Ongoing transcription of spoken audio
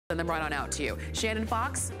Send them right on out to you. Shannon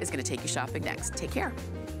Fox is gonna take you shopping next. Take care.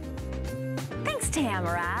 Thanks,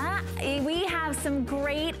 Tamara. We have some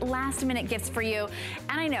great last minute gifts for you.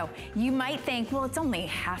 And I know you might think, well, it's only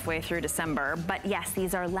halfway through December, but yes,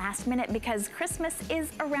 these are last minute because Christmas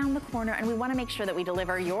is around the corner and we wanna make sure that we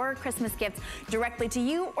deliver your Christmas gifts directly to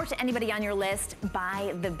you or to anybody on your list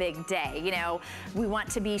by the big day. You know, we want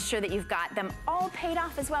to be sure that you've got them all paid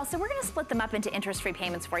off as well. So we're gonna split them up into interest-free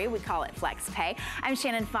payments for you. We call it Flex Pay. I'm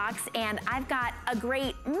Shannon Fox and I've got a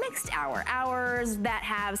great mixed hours that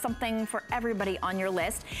have something for everybody on your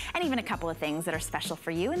list, and even a couple of things that are special for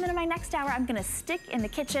you. And then in my next hour, I'm gonna stick in the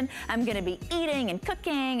kitchen. I'm gonna be eating and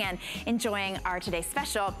cooking and enjoying our today's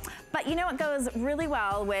special. But you know what goes really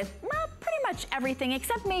well with, well, pretty much everything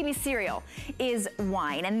except maybe cereal is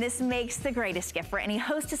wine. And this makes the greatest gift for any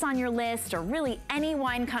hostess on your list or really any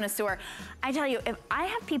wine connoisseur. I tell you, if I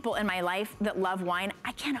have people in my life that love wine,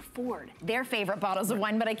 I can't afford their favorite bottles of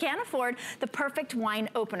wine, but I can afford the perfect wine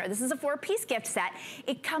opener. This is a 4-piece gift set.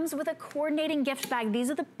 It comes with a coordinating gift bag. These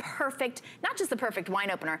are the perfect, not just the perfect wine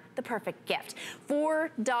opener, the perfect gift.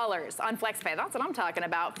 $4 on FlexPay, that's what I'm talking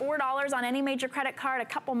about. $4 on any major credit card, a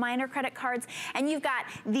couple minor credit cards, and you've got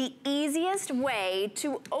the easiest way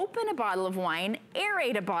to open a bottle of wine,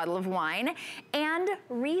 aerate a bottle of wine, and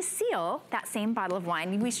reseal that same bottle of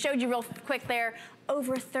wine. We showed you real quick there,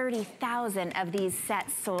 over 30,000 of these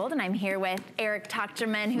sets sold, and I'm here with Eric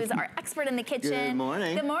Tochterman, who's our expert in the kitchen. Good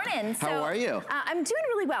morning. Good morning. How are you? I'm doing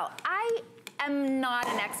really well. I'm not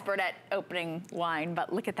an expert at opening wine,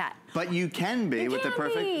 but look at that. But you can be with the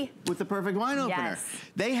perfect wine opener. Yes.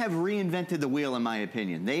 They have reinvented the wheel, in my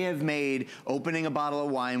opinion. They have made opening a bottle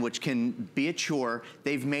of wine, which can be a chore,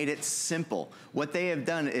 they've made it simple. What they have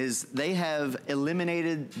done is they have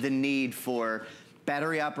eliminated the need for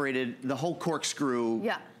battery operated, the whole corkscrew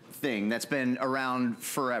thing that's been around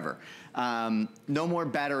forever. No more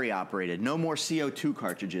battery operated, no more CO2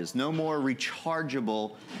 cartridges, no more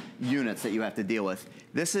rechargeable units that you have to deal with.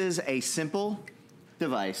 This is a simple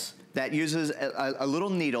device that uses a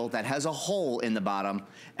little needle that has a hole in the bottom,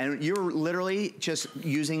 and you're literally just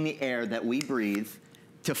using the air that we breathe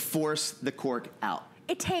to force the cork out.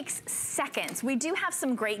 It takes seconds. We do have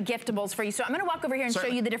some great giftables for you. So I'm gonna walk over here and show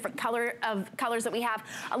you the different colors that we have.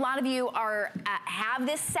 A lot of you have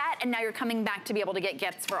this set and now you're coming back to be able to get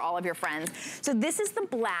gifts for all of your friends. So this is the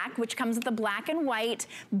black, which comes with the black and white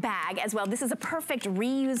bag as well. This is a perfect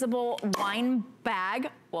reusable wine bag.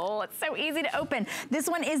 Whoa, it's so easy to open. This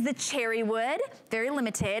one is the cherry wood, very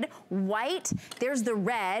limited. White, there's the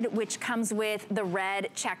red, which comes with the red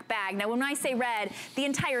check bag. Now, when I say red, the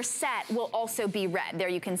entire set will also be red. There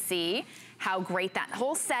you can see how great that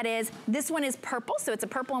whole set is. This one is purple, so it's a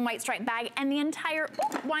purple and white striped bag, and the entire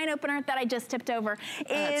wine opener that I just tipped over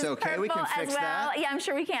is purple we can as fix well. That. Yeah, I'm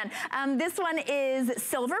sure we can. This one is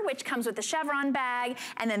silver, which comes with the chevron bag,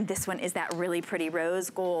 and then this one is that really pretty rose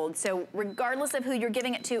gold. So regardless of who you're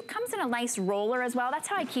giving it to, it comes in a nice roller as well. That's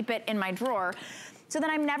how I keep it in my drawer. So that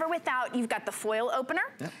I'm never without, you've got the foil opener,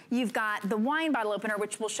 you've got the wine bottle opener,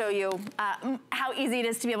 which will show you how easy it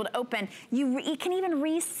is to be able to open. You can even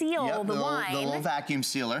reseal the wine. The little vacuum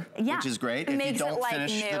sealer, which is great. It makes it like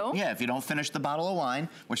new. If you don't finish the bottle of wine,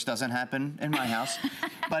 which doesn't happen in my house,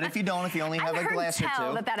 but if you only have a glass or two.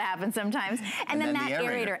 I've heard that happens sometimes. And then that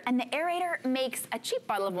aerator. And the aerator makes a cheap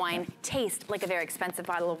bottle of wine taste like a very expensive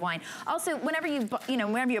bottle of wine. Also, whenever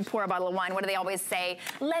you pour a bottle of wine, what do they always say?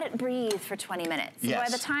 Let it breathe for 20 minutes.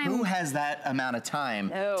 Yes. By the time who has that amount of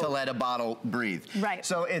time to let a bottle breathe? Right.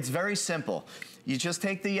 So it's very simple. You just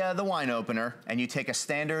take the wine opener and you take a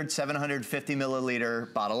standard 750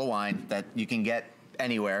 milliliter bottle of wine that you can get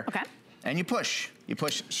anywhere. Okay. And you push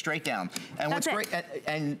straight down. And what's great,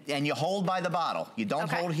 and you hold by the bottle. You don't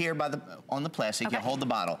hold here on the plastic, you hold the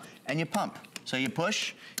bottle. And you pump. So you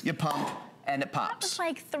push, you pump, and it pops. That was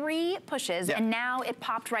like 3 pushes, and now it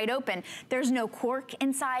popped right open. There's no cork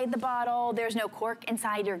inside the bottle. There's no cork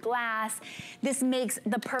inside your glass. This makes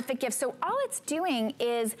the perfect gift. So all it's doing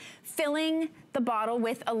is filling the bottle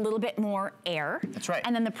with a little bit more air. That's right.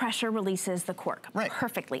 And then the pressure releases the cork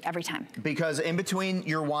perfectly every time. Because in between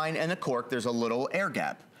your wine and the cork, there's a little air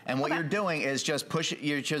gap. And what you're doing is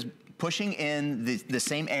you're just pushing in the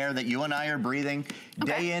same air that you and I are breathing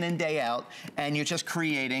day in and day out, and you're just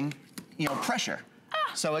creating pressure.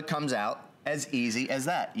 So it comes out As easy as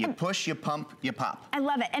that. You push, you pump, you pop. I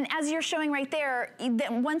love it. And as you're showing right there,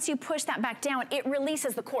 once you push that back down, it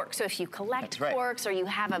releases the cork. So if you collect corks or you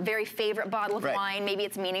have a very favorite bottle of wine, maybe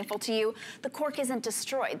it's meaningful to you, the cork isn't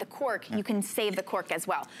destroyed. The cork, you can save the cork as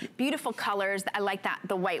well. Beautiful colors. I like that.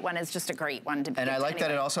 The white one is just a great one to. And I like that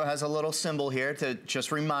it also has a little symbol here to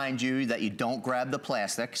just remind you that you don't grab the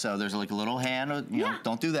plastic. So there's like a little hand, you know,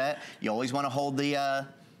 don't do that. You always want to hold the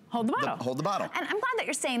hold the bottle. Hold the bottle. And I'm glad that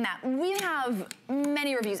you're saying that. We have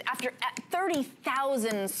many reviews. After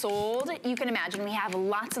 30,000 sold, you can imagine we have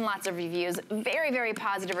lots and lots of reviews. Very, very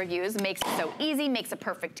positive reviews. Makes it so easy, makes a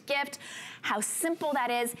perfect gift. How simple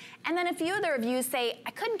that is. And then a few of the reviews say,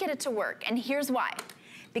 I couldn't get it to work. And here's why.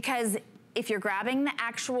 Because if you're grabbing the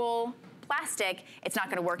actual plastic, it's not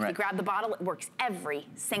gonna work. If you grab the bottle, it works every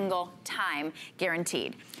single time,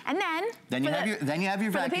 guaranteed. And then you have your vacuum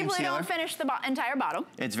sealer. For the people who don't finish the entire bottle.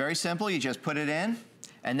 It's very simple. You just put it in,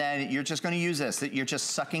 and then you're just gonna use this. You're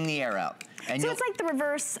just sucking the air out. And so it's like the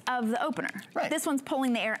reverse of the opener. Right. This one's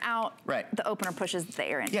pulling the air out. Right. The opener pushes the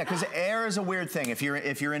air in. Yeah, because air is a weird thing. If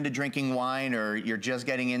you're into drinking wine or you're just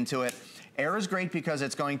getting into it, air is great because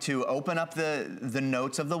it's going to open up the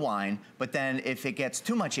notes of the wine, but then if it gets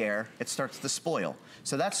too much air, it starts to spoil.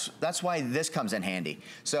 So that's why this comes in handy.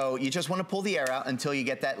 So you just want to pull the air out until you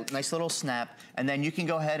get that nice little snap, and then you can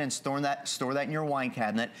go ahead and store that in your wine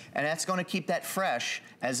cabinet, and that's going to keep that fresh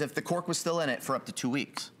as if the cork was still in it for up to 2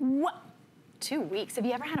 weeks. What? 2 weeks? Have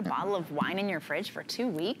you ever had a bottle of wine in your fridge for 2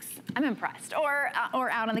 weeks? I'm impressed. Or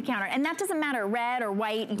out on the counter. And that doesn't matter, red or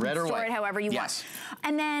white. You can store it however you want.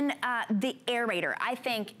 And then the aerator, I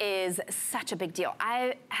think, is such a big deal.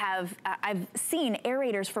 I've seen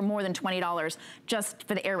aerators for more than $20 just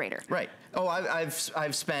for the aerator. Right. Oh,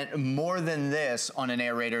 I've spent more than this on an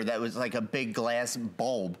aerator that was like a big glass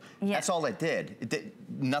bulb. Yeah. That's all it did.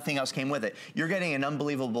 Nothing else came with it. You're getting an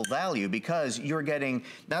unbelievable value because you're getting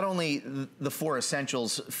not only the 4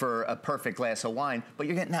 essentials for a perfect glass of wine, but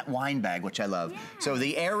you're getting that wine bag, which I love. Yeah. So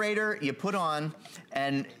the aerator you put on,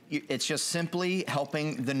 and it's just simply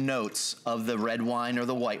helping the notes of the red wine or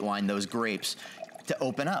the white wine, those grapes, to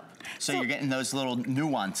open up. So you're getting those little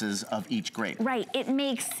nuances of each grape. Right. It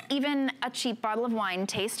makes even a cheap bottle of wine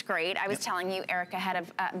taste great. I was telling you, Eric, ahead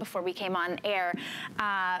of before we came on air,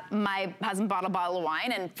 my husband bought a bottle of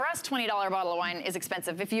wine, and for us, $20 bottle of wine is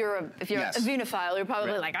expensive. If you're a vinophile, you're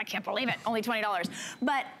probably like, I can't believe it, only $20.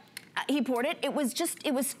 But he poured it. It was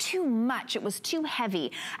too much. It was too heavy.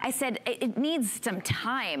 I said, it needs some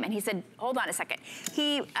time. And he said, hold on a second.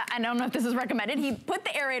 I don't know if this is recommended. He put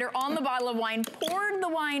the aerator on the bottle of wine, poured the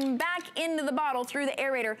wine back into the bottle through the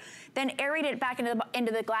aerator, then aerated it back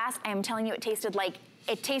into the glass. I am telling you, it tasted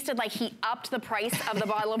like he upped the price of the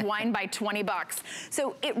bottle of wine by 20 bucks.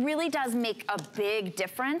 So it really does make a big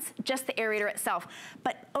difference, just the aerator itself.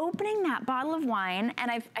 But opening that bottle of wine, and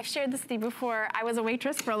I've shared this with you before, I was a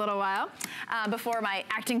waitress for a little while, before my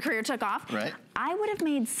acting career took off. Right. I would have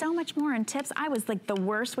made so much more in tips. I was like the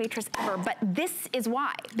worst waitress ever, but this is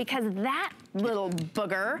why, because that little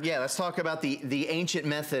booger. Yeah, let's talk about the ancient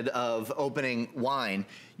method of opening wine.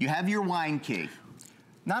 You have your wine key.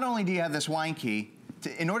 Not only do you have this wine key,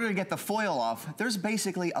 in order to get the foil off, there's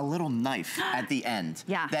basically a little knife at the end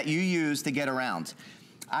that you use to get around.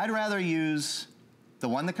 I'd rather use the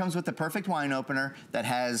one that comes with the perfect wine opener that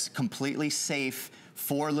has completely safe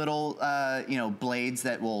 4 little blades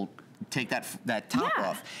that will take that top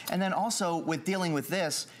off. And then also with dealing with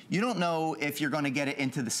this, you don't know if you're going to get it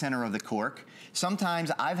into the center of the cork. Sometimes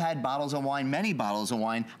I've had bottles of wine, many bottles of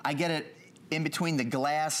wine, I get it in between the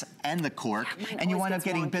glass and the cork, and you wind up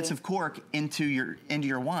getting bits of cork into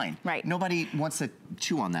your wine. Right. Nobody wants to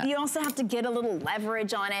chew on that. You also have to get a little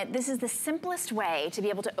leverage on it. This is the simplest way to be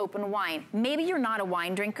able to open wine. Maybe you're not a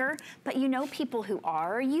wine drinker, but you know people who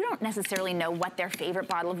are. You don't necessarily know what their favorite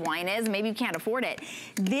bottle of wine is. Maybe you can't afford it.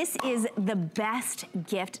 This is the best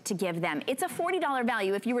gift to give them. It's a $40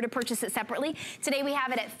 value if you were to purchase it separately. Today we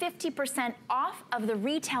have it at 50% off of the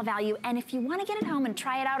retail value, and if you want to get it home and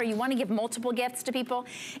try it out, or you want to give multiple gifts to people,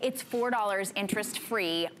 it's $4 interest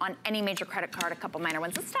free on any major credit card, a couple minor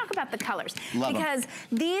ones. Let's talk about the colors. Because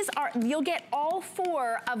these are, you'll get all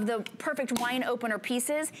 4 of the perfect wine opener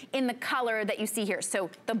pieces in the color that you see here. So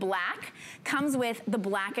the black comes with the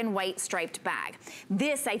black and white striped bag.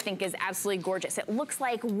 This I think is absolutely gorgeous. It looks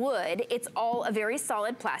like wood. It's all a very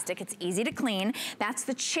solid plastic. It's easy to clean. That's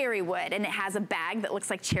the cherry wood, and it has a bag that looks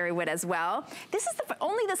like cherry wood as well. This is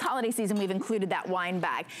only this holiday season we've included that wine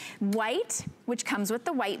bag. White which comes with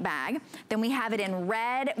the white bag. Then we have it in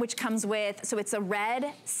red, which comes with, so it's a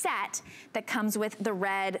red set that comes with the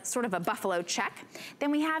red, sort of a buffalo check.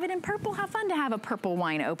 Then we have it in purple. How fun to have a purple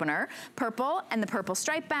wine opener. Purple and the purple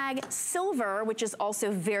stripe bag. Silver, which is also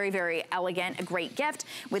very, very elegant, a great gift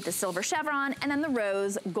with the silver chevron. And then the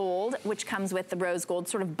rose gold, which comes with the rose gold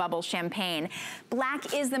sort of bubble champagne.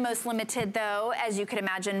 Black is the most limited though, as you could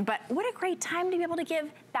imagine, but what a great time to be able to give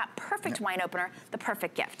that perfect wine opener, the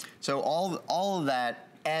perfect gift. So all of that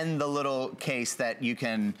and the little case that you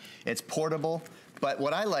can, it's portable, but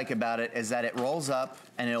what I like about it is that it rolls up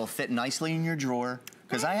and it'll fit nicely in your drawer.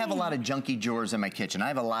 Because I have a lot of junky drawers in my kitchen. I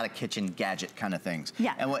have a lot of kitchen gadget kind of things.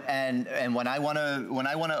 Yeah. And when I want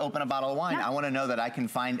to open a bottle of wine, I want to know that I can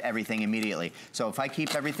find everything immediately. So if I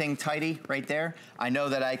keep everything tidy right there, I know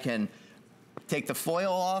that I can take the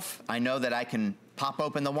foil off. I know that I can pop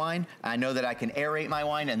open the wine. I know that I can aerate my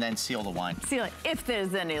wine and then seal the wine. Seal it if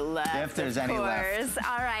there's any left. If there's any left.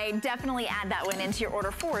 All right, definitely add that one into your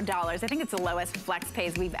order. $4. I think it's the lowest flex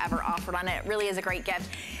pays we've ever offered on it. It really is a great gift.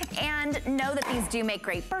 And know that these do make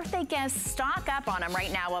great birthday gifts. Stock up on them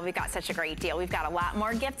right now while we've got such a great deal. We've got a lot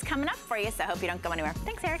more gifts coming up for you, so I hope you don't go anywhere.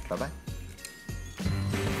 Thanks, Eric. Bye-bye.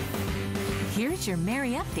 Here's your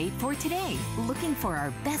Merry update for today. Looking for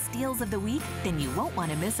our best deals of the week? Then you won't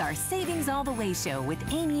want to miss our Savings All the Way show with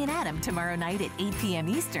Amy and Adam tomorrow night at 8 p.m.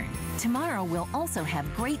 Eastern. Tomorrow we'll also have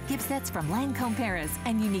great gift sets from Lancome Paris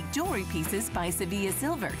and unique jewelry pieces by Sevilla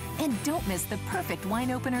Silver. And don't miss the perfect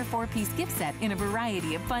wine opener 4-piece gift set in a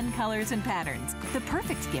variety of fun colors and patterns. The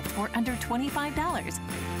perfect gift for under $25.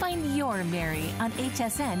 Find your Merry on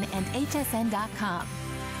HSN and hsn.com.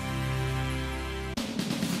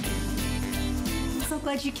 So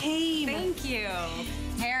glad you came. Thank you.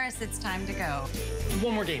 Harris, it's time to go.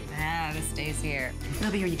 One more game. Ah, this stays here.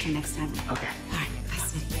 We'll be here when you come next time. Okay. All right, bye,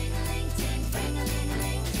 sweetie.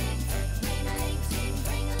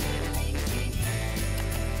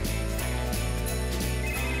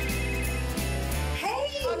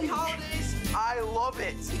 Hey! Happy holidays. I love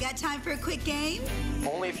it. You got time for a quick game?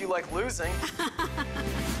 Only if you like losing.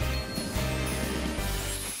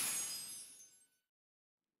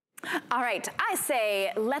 All right, I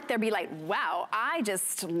say, let there be light. Wow, I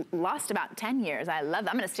just lost about 10 years. I love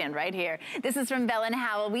that. I'm gonna stand right here. This is from Bell &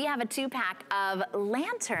 Howell. We have a 2-pack of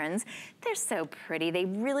lanterns. They're so pretty. They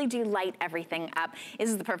really do light everything up. This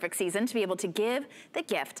is the perfect season to be able to give the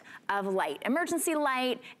gift of light. Emergency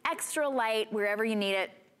light, extra light, wherever you need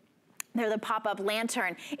it. They're the pop-up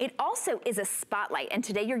lantern. It also is a spotlight, and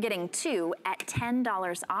today you're getting 2 at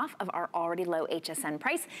 $10 off of our already low HSN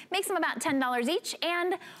price. Makes them about $10 each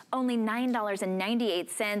and only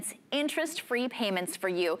 $9.98 interest-free payments for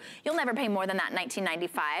you. You'll never pay more than that $19.95.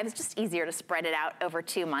 It's just easier to spread it out over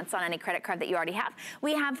 2 months on any credit card that you already have.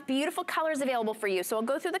 We have beautiful colors available for you, so I'll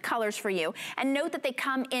go through the colors for you. And note that they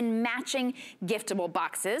come in matching giftable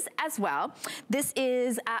boxes as well. This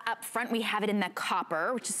is up front, we have it in the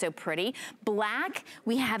copper, which is so pretty. Black,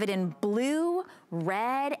 we have it in blue,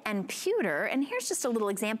 red, and pewter. And here's just a little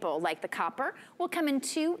example, like the copper will come in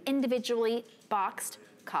 2 individually boxed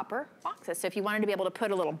copper boxes. So if you wanted to be able to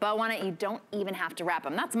put a little bow on it, you don't even have to wrap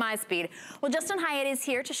them. That's my speed. Well, Justin Hyatt is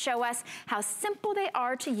here to show us how simple they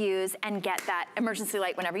are to use and get that emergency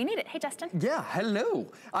light whenever you need it. Hey, Justin. Yeah, hello.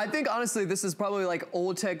 I think honestly, this is probably like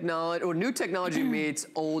old technology or new technology meets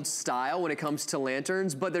old style when it comes to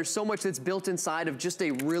lanterns, but there's so much that's built inside of just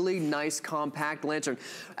a really nice compact lantern.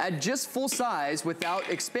 At just full size without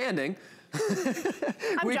expanding,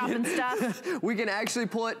 I'm dropping stuff. We can actually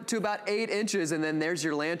pull it to about 8 inches, and then there's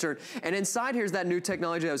your lantern. And inside here's that new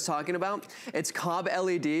technology I was talking about. It's Cobb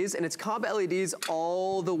LEDs, and it's Cobb LEDs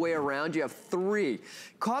all the way around. You have 3.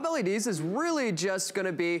 Cobb LEDs is really just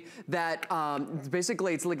gonna be that,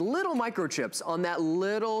 basically it's like little microchips on that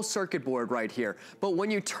little circuit board right here. But when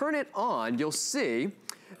you turn it on, you'll see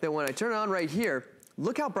that when I turn it on right here,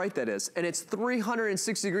 look how bright that is. And it's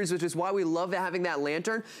 360 degrees, which is why we love having that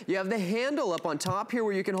lantern. You have the handle up on top here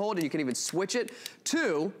where you can hold it. You can even switch it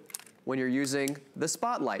to when you're using the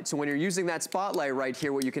spotlight. So when you're using that spotlight right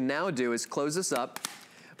here, what you can now do is close this up,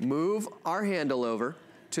 move our handle over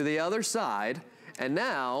to the other side, and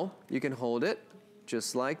now you can hold it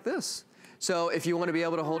just like this. So if you want to be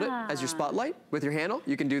able to hold it as your spotlight with your handle,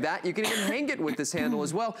 you can do that. You can even hang it with this handle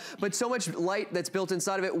as well. But so much light that's built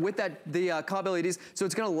inside of it with the Cobb LEDs, so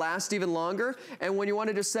it's going to last even longer. And when you want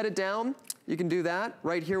to just set it down, You can do that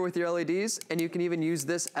right here with your LEDs, and you can even use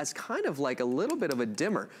this as kind of like a little bit of a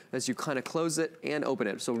dimmer as you kind of close it and open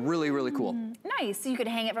it. So really, really cool. Nice. So you could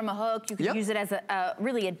hang it from a hook. You could use it as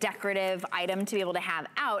really a decorative item to be able to have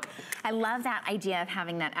out. I love that idea of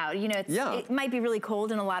having that out. You know, it might be really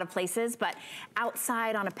cold in a lot of places, but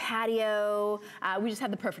outside on a patio, we just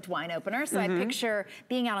had the perfect wine opener. So I picture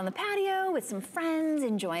being out on the patio with some friends,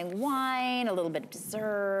 enjoying wine, a little bit of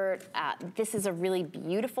dessert. This is a really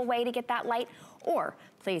beautiful way to get that light. Or,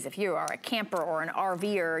 please, if you are a camper or an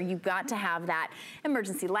RVer, you've got to have that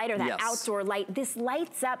emergency light or that outdoor light. This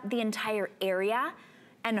lights up the entire area,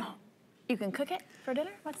 and you can cook it for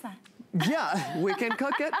dinner? What's that? Yeah, we can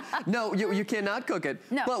cook it. No, you cannot cook it.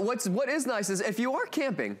 No. But what is nice is if you are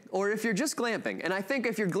camping or if you're just glamping, and I think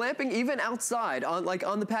if you're glamping even outside on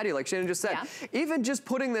the patio, like Shannon just said, even just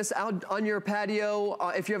putting this out on your patio,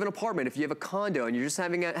 if you have an apartment, if you have a condo and you're just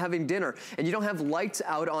having dinner and you don't have lights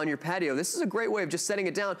out on your patio, this is a great way of just setting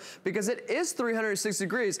it down because it is 360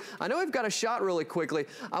 degrees. I know I've got a shot really quickly.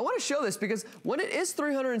 I want to show this because when it is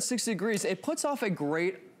 360 degrees, it puts off a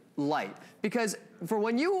great light because for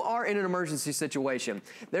when you are in an emergency situation,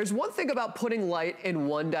 there's one thing about putting light in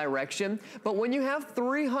one direction, but when you have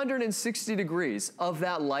 360 degrees of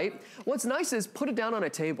that light, what's nice is put it down on a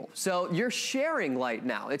table. So you're sharing light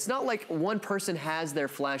now. It's not like one person has their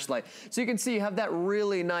flashlight. So you can see you have that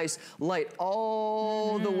really nice light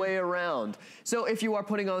all the way around. So if you are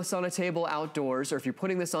putting this on a table outdoors, or if you're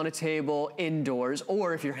putting this on a table indoors,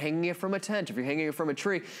 or if you're hanging it from a tent, if you're hanging it from a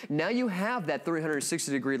tree, now you have that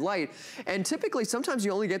 360 degree light. And typically, sometimes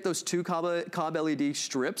you only get those 2 cob LED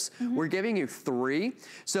strips. We're giving you 3.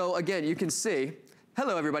 So again, you can see,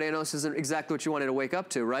 hello everybody, I know this isn't exactly what you wanted to wake up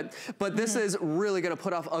to, right? But this is really gonna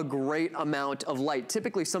put off a great amount of light.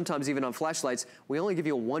 Typically, sometimes even on flashlights, we only give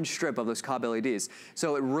you 1 strip of those cob LEDs.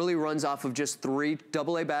 So it really runs off of just 3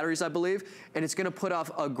 AA batteries, I believe, and it's gonna put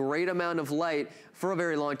off a great amount of light for a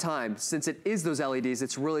very long time. Since it is those LEDs,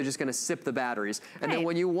 it's really just gonna sip the batteries. And then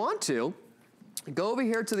when you want to, go over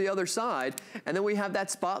here to the other side, and then we have that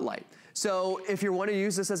spotlight. So if you want to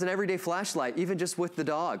use this as an everyday flashlight, even just with the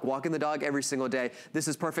dog, walking the dog every single day, this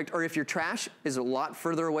is perfect. Or if your trash is a lot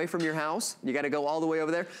further away from your house, you got to go all the way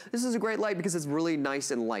over there, this is a great light because it's really nice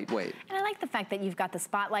and lightweight. And I like the fact that you've got the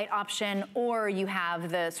spotlight option, or you have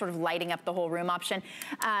the sort of lighting up the whole room option.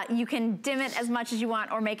 You can dim it as much as you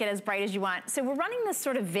want or make it as bright as you want. So we're running this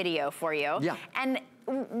sort of video for you. Yeah. And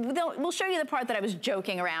we'll show you the part that I was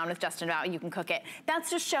joking around with Justin about you can cook it. That's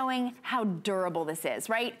just showing how durable this is,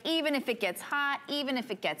 right? Even if it gets hot, even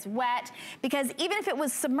if it gets wet, because even if it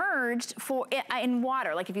was submerged in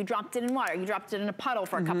water, like if you dropped it in water, you dropped it in a puddle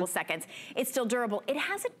for a couple seconds, it's still durable. It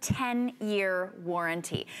has a 10-year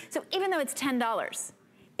warranty. So even though it's $10,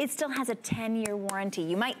 it still has a 10-year warranty.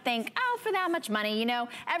 You might think, oh, for that much money, you know,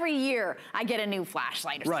 every year I get a new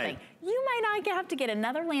flashlight or something. You might not have to get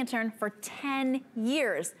another lantern for 10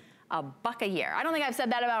 years. $1 a year. I don't think I've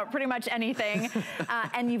said that about pretty much anything.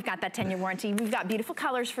 And you've got that 10-year warranty. We've got beautiful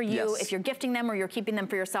colors for you if you're gifting them or you're keeping them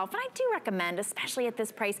for yourself. And I do recommend, especially at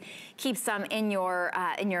this price, keep some in your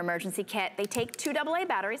emergency kit. They take 2 AA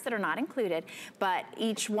batteries that are not included, but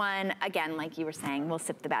each one, again, like you were saying, will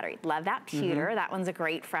sip the battery. Love that pewter. That one's a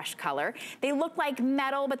great fresh color. They look like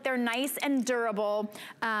metal, but they're nice and durable.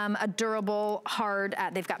 A durable, hard,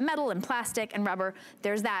 they've got metal and plastic and rubber.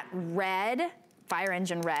 There's that red, fire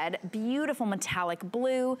engine red, beautiful metallic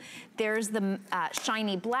blue. There's the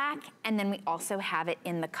shiny black, and then we also have it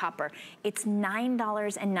in the copper. It's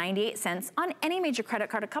 $9.98 on any major credit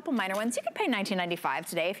card, a couple minor ones. You can pay $19.95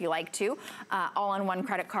 today if you like to, all on one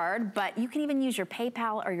credit card, but you can even use your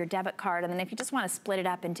PayPal or your debit card, and then if you just want to split it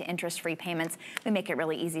up into interest-free payments, we make it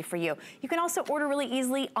really easy for you. You can also order really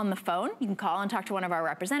easily on the phone. You can call and talk to one of our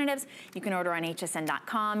representatives. You can order on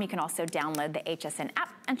hsn.com. You can also download the HSN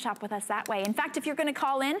app and shop with us that way. In fact, if you're going to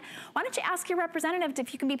call in, why don't you ask your representative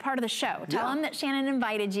if you can be part of the show? Tell them that Shannon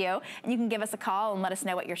invited you, and you can give us a call and let us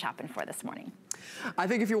know what you're shopping for this morning. I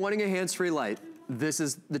think if you're wanting a hands-free light, this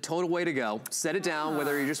is the total way to go. Set it down,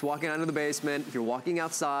 whether you're just walking out of the basement, if you're walking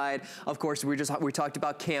outside. Of course, we talked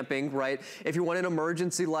about camping, right? If you want an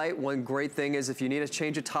emergency light, one great thing is if you need to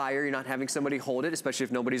change a tire, you're not having somebody hold it, especially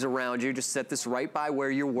if nobody's around you. Just set this right by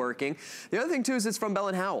where you're working. The other thing too is it's from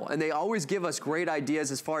Bell & Howell, and they always give us great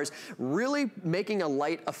ideas as far as really making a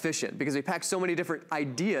light efficient, because they pack so many different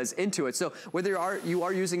ideas into it. So whether you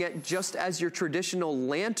are using it just as your traditional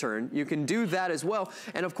lantern, you can do that as well.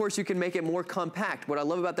 And of course, you can make it more compact. What I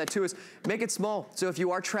love about that too is make it small. So if you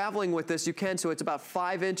are traveling with this, you can. So it's about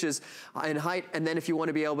 5 inches in height. And then if you want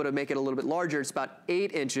to be able to make it a little bit larger, it's about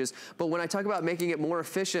 8 inches. But when I talk about making it more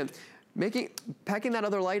efficient, packing that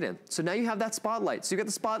other light in. So now you have that spotlight. So you got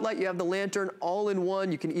the spotlight, you have the lantern all in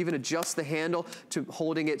one. You can even adjust the handle to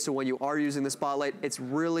holding it so when you are using the spotlight, it's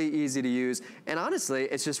really easy to use. And honestly,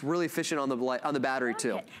 it's just really efficient on the battery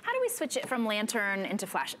too. How do we switch it from lantern into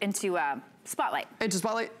spotlight? Into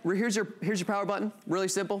spotlight, here's your power button, really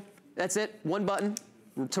simple. That's it, one button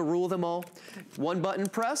to rule them all. One button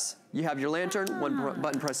press, you have your lantern, one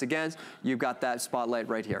button press again, you've got that spotlight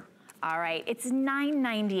right here. All right, it's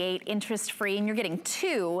 $9.98 interest-free, and you're getting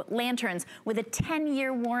 2 lanterns with a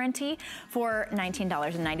 10-year warranty for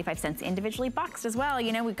 $19.95 individually boxed as well.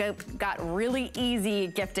 You know, we've got really easy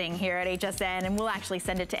gifting here at HSN, and we'll actually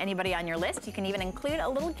send it to anybody on your list. You can even include a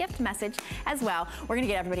little gift message as well. We're gonna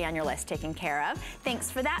get everybody on your list taken care of. Thanks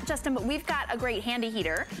for that, Justin, but we've got a great handy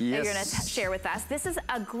heater that you're gonna share with us. This is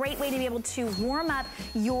a great way to be able to warm up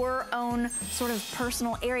your own sort of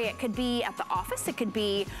personal area. It could be at the office, it could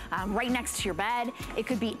be right next to your bed. It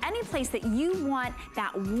could be any place that you want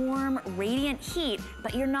that warm, radiant heat,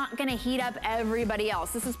 but you're not gonna heat up everybody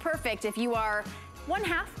else. This is perfect if you are one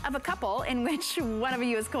half of a couple in which one of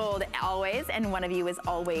you is cold always and one of you is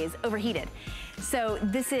always overheated. So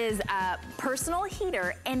this is a personal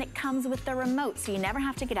heater, and it comes with the remote, so you never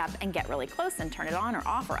have to get up and get really close and turn it on or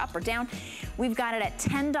off or up or down. We've got it at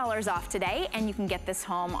 $10 off today, and you can get this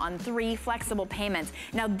home on 3 flexible payments.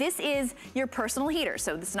 Now this is your personal heater,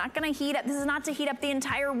 so this is not gonna heat up, this is not to heat up the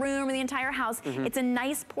entire room or the entire house. It's a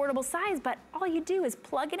nice portable size, but all you do is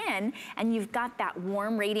plug it in, and you've got that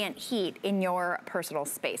warm, radiant heat in your personal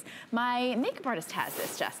space. My makeup artist has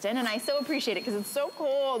this, Justin, and I so appreciate it because it's so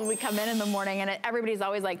cold when we come in the morning, and everybody's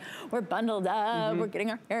always like, we're bundled up, we're getting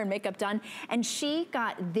our hair and makeup done. And she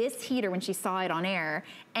got this heater when she saw it on air,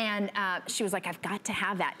 and she was like, I've got to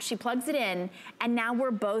have that. She plugs it in, and now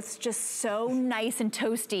we're both just so nice and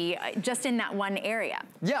toasty just in that one area.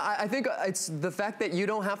 Yeah, I think it's the fact that you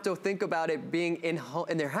don't have to think about it being in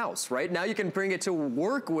their house, right? Now you can bring it to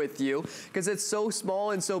work with you because it's so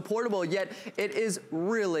small and so portable, yet it is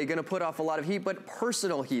really gonna put off a lot of heat, but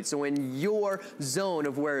personal heat, so in your zone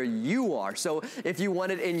of where you are. So if you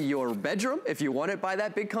want it in your bedroom, if you want it by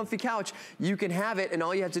that big comfy couch, you can have it, and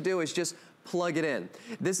all you have to do is just plug it in.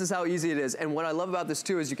 This is how easy it is. And what I love about this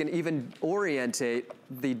too is you can even orientate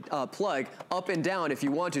the plug up and down if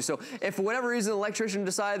you want to. So if for whatever reason the electrician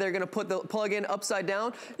decide they're gonna put the plug in upside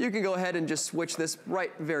down, you can go ahead and just switch this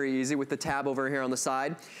right very easy with the tab over here on the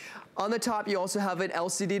side. On the top, you also have an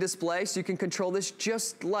LCD display, so you can control this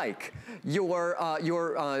just like your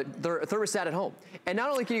thermostat at home. And not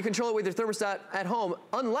only can you control it with your thermostat at home,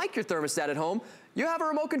 unlike your thermostat at home, you have a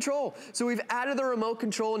remote control. So we've added the remote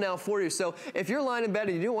control now for you. So if you're lying in bed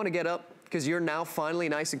and you don't want to get up because you're now finally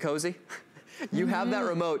nice and cozy, you have that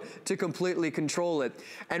remote to completely control it.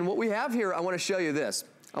 And what we have here, I want to show you this.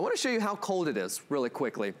 I want to show you how cold it is really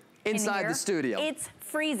quickly inside the studio. It's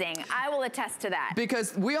freezing. I will attest to that.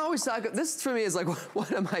 Because we always talk, this for me is like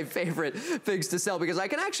one of my favorite things to sell, because I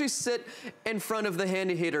can actually sit in front of the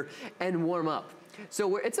handy heater and warm up.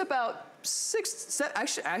 So it's about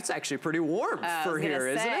actually, it's actually pretty warm for here,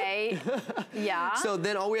 isn't it? Yeah. So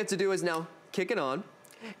then all we have to do is now kick it on,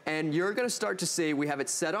 and you're gonna start to see, we have it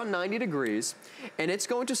set on 90 degrees, and it's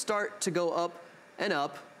going to start to go up and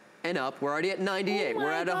up and up. We're already at 98.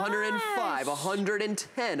 We're at 105,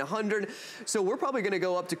 110, 100. So we're probably gonna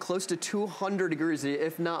go up to close to 200 degrees,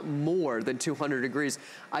 if not more than 200 degrees.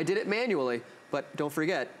 I did it manually, but don't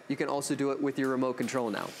forget, you can also do it with your remote control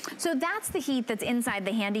now. So that's the heat that's inside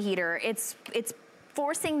the handy heater. It's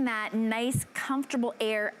forcing that nice, comfortable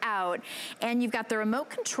air out. And you've got the remote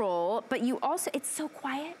control, but you also, it's so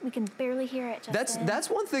quiet, we can barely hear it. That's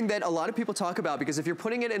one thing that a lot of people talk about, because if you're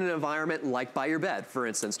putting it in an environment like by your bed, for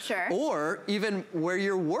instance, or even where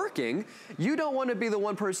you're working, you don't want to be the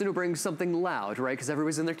one person who brings something loud, right? Because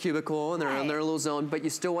everybody's in their cubicle and they're in their little zone, but you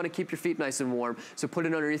still want to keep your feet nice and warm, so put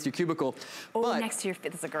it underneath your cubicle. Oh, but next to your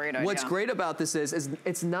feet, that's a great idea. What's great about this is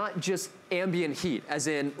it's not just ambient heat, as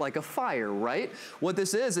in like a fire, right? What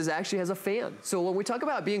this is actually has a fan. So when we talk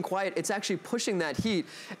about being quiet, it's actually pushing that heat,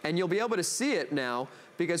 and you'll be able to see it now,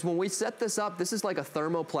 because when we set this up, this is like a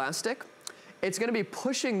thermoplastic. It's gonna be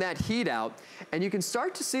pushing that heat out, and you can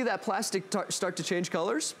start to see that plastic start to change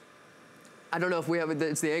colors. I don't know if we have it,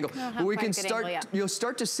 it's the angle, but we can start, you'll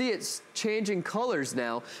start to see it changing colors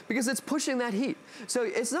now, because it's pushing that heat. So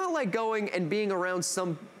it's not like going and being around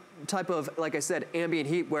some type of, like I said, ambient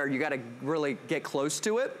heat where you gotta really get close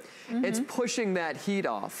to it. It's pushing that heat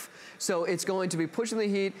off. So it's going to be pushing the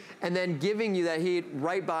heat and then giving you that heat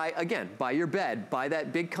right by, again, by your bed, by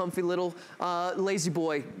that big comfy little lazy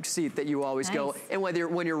boy seat that you always go. And whether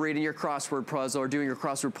when you're reading your crossword puzzle or doing your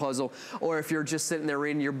crossword puzzle, or if you're just sitting there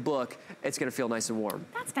reading your book, it's gonna feel nice and warm.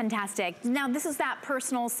 That's fantastic. Now this is that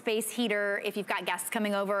personal space heater if you've got guests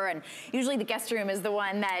coming over, and usually the guest room is the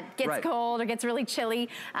one that gets cold or gets really chilly.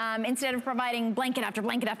 Instead of providing blanket after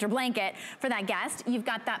blanket after blanket for that guest, you've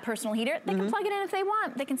got that personal heater. They can plug it in if they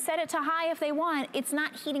want. They can set it to high if they want. It's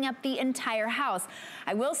not heating up the entire house.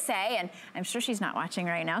 I will say, and I'm sure she's not watching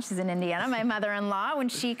right now, she's in Indiana, my mother-in-law, when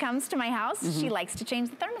she comes to my house, she likes to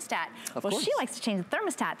change the thermostat. Well, she likes to change the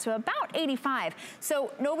thermostat to about 85,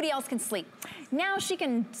 so nobody else can sleep. Now she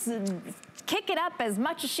can kick it up as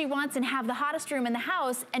much as she wants and have the hottest room in the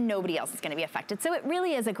house, and nobody else is gonna be affected. So it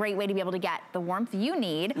really is a great way to be able to get the warmth you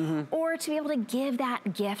need, or to be able to give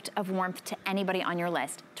that gift of warmth to anybody on your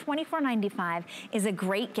list. $24.95 is a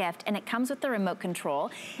great gift, and it comes with the remote control.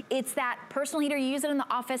 It's that personal heater, you use it in the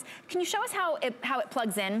office. Can you show us how it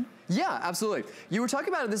plugs in? Yeah, absolutely. You were talking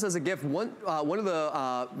about this as a gift. One of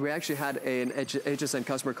the, we actually had an HSN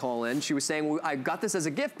customer call in. She was saying, I got this as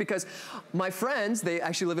a gift because my friends, they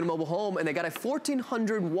actually live in a mobile home, and they got a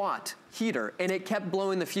 1,400 watt heater, and it kept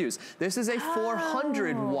blowing the fuse. This is a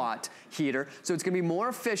 400 watt heater, so it's gonna be more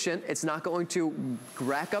efficient. It's not going to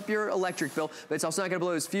rack up your electric bill, but it's also not gonna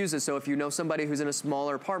blow those fuses. So if you know somebody who's in a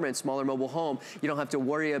smaller apartment, smaller mobile home, you don't have to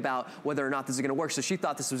worry about whether or not this is gonna work. So she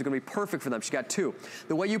thought this was gonna be perfect for them. She got two.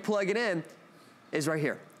 The way you plug it in is right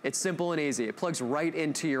here. It's simple and easy. It plugs right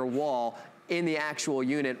into your wall in the actual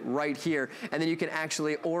unit right here, and then you can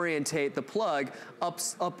actually orientate the plug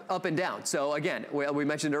up and down. So again, we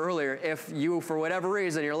mentioned earlier, if you, for whatever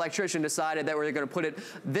reason, your electrician decided that we're gonna put it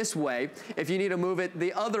this way, if you need to move it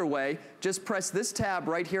the other way, just press this tab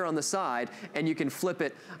right here on the side, and you can flip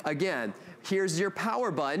it again. Here's your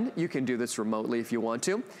power button. You can do this remotely if you want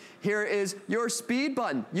to. Here is your speed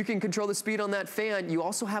button. You can control the speed on that fan. You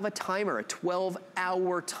also have a timer, a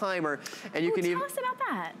 12-hour timer. And you can even— tell us about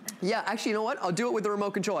that. Yeah, actually, you know what? I'll do it with the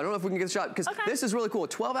remote control. I don't know if we can get the shot, because this is really cool. A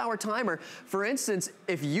 12-hour timer. For instance,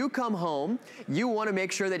 if you come home, you want to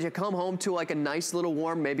make sure that you come home to like a nice little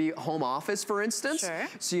warm, maybe home office, for instance. Sure.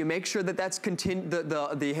 So you make sure that that's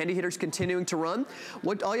the handy heater's continuing to run.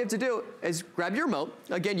 All you have to do is grab your remote.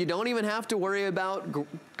 Again, you don't even have to worry about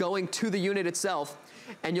going to the unit itself.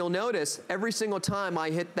 And you'll notice every single time I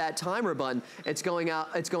hit that timer button, it's going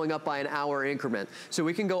up by an hour increment. So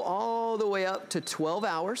we can go all the way up to 12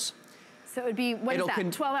 hours. So it would be, what is that,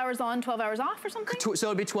 12 hours on, 12 hours off or something? So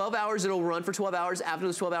it'll be 12 hours, it'll run for 12 hours. After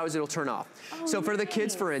those 12 hours, it'll turn off. Oh, so for the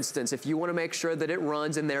kids, for instance, if you wanna make sure that it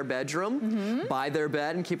runs in their bedroom, by their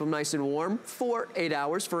bed, and keep them nice and warm for 8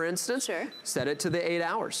 hours, for instance, set it to the 8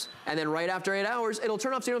 hours. And then right after 8 hours, it'll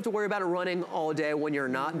turn off, so you don't have to worry about it running all day when you're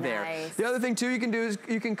not there. The other thing too you can do is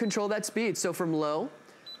you can control that speed. So from low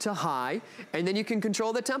to high, and then you can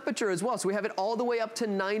control the temperature as well. So we have it all the way up to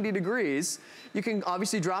 90 degrees. You can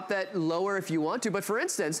obviously drop that lower if you want to, but for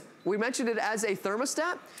instance, we mentioned it as a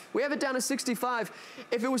thermostat. We have it down to 65.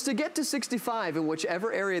 If it was to get to 65 in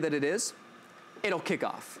whichever area that it is, it'll kick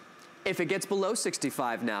off. If it gets below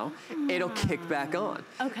 65 now, it'll kick back on.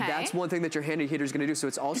 Okay. That's one thing that your handy heater is gonna do. So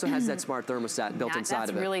it also has that smart thermostat built inside of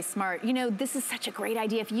it. That's really smart. You know, this is such a great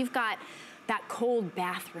idea. If you've got that cold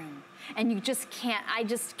bathroom and you just can't, I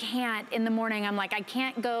just can't, in the morning, I'm like, I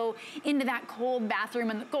can't go into that cold bathroom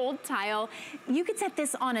and the cold tile. You could set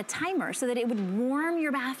this on a timer so that it would warm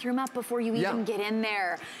your bathroom up before you even get in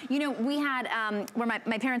there. You know, we had, where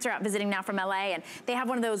my parents are out visiting now from LA, and they have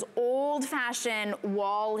one of those old-fashioned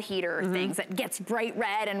wall heater things that gets bright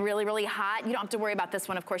red and really, really hot. You don't have to worry about this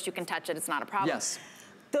one. Of course, you can touch it. It's not a problem. Yes.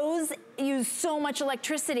 Those use so much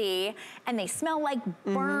electricity, and they smell like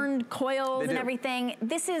burned coils and everything.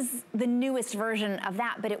 This is the newest version of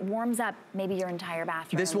that, but it warms up maybe your entire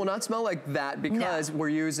bathroom. This will not smell like that because we're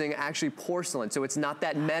using actually porcelain, so it's not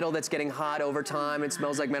that metal that's getting hot over time. It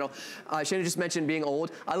smells like metal. Shannon just mentioned being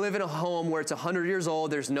old. I live in a home where it's 100 years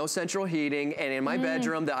old. There's no central heating, and in my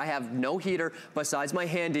bedroom that I have no heater besides my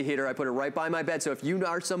handy heater. I put it right by my bed. So if you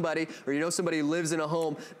are somebody, or you know somebody who lives in a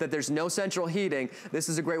home that there's no central heating, this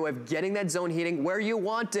is a a great way of getting that zone heating where you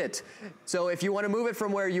want it. So if you want to move it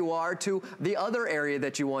from where you are to the other area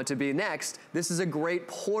that you want to be next, this is a great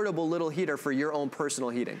portable little heater for your own personal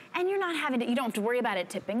heating. And you're not having to, you don't have to worry about it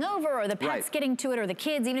tipping over or the pets getting to it or the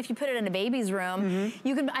kids, even if you put it in a baby's room.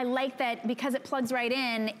 You can, I like that because it plugs right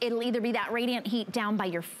in, it'll either be that radiant heat down by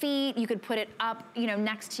your feet, you could put it up, you know,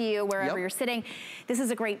 next to you wherever you're sitting. This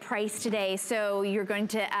is a great price today, so you're going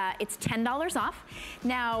to, it's $10 off.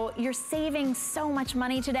 Now, you're saving so much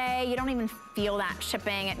money today, you don't even feel that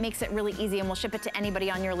shipping. It makes it really easy, and we'll ship it to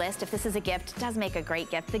anybody on your list. If this is a gift, it does make a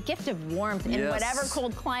great gift. The gift of warmth in whatever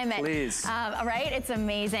cold climate. Please. Right? It's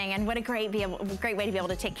amazing, and what a great way to be able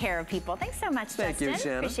to take care of people. Thanks so much, Justin. Thank you,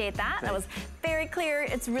 Shannon. Appreciate that. That was very clear.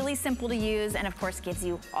 It's really simple to use, and of course gives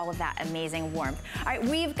you all of that amazing warmth. All right,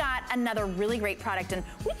 we've got another really great product, and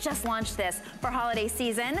we just launched this for holiday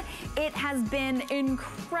season. It has been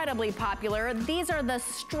incredibly popular. These are the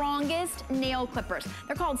strongest nail clippers.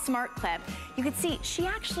 They're called Smart Clip. You can see she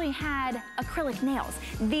actually had acrylic nails.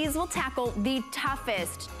 These will tackle the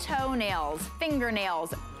toughest toenails,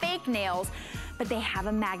 fingernails, fake nails, but they have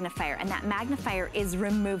a magnifier, and that magnifier is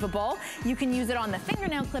removable. You can use it on the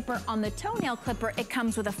fingernail clipper, on the toenail clipper. It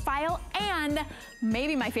comes with a file, and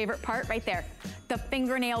maybe my favorite part right there, the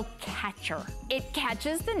fingernail catcher. It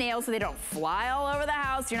catches the nails so they don't fly all over the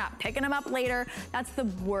house. You're not picking them up later. That's the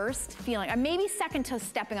worst feeling. Maybe second to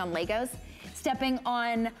stepping on Legos, stepping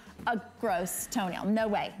on a gross toenail. No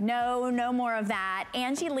way, no more of that.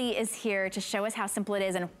 Angie Lee is here to show us how simple it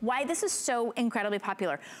is and why this is so incredibly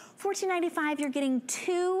popular. $14.95, you're getting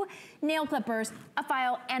 2 nail clippers, a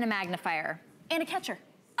file, and a magnifier, and a catcher.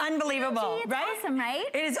 Unbelievable, It's right? awesome, right?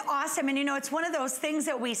 It is awesome, and you know, it's one of those things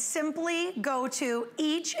that we simply go to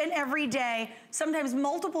each and every day, sometimes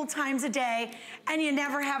multiple times a day, and you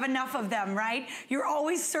never have enough of them, right? You're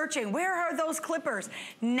always searching, where are those clippers?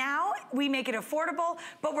 Now, we make it affordable,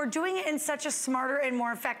 but we're doing it in such a smarter and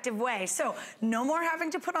more effective way. So, no more having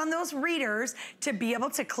to put on those readers to be able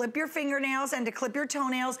to clip your fingernails and to clip your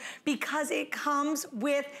toenails, because it comes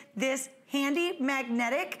with this handy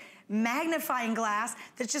magnetic magnifying glass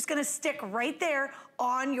that's just gonna stick right there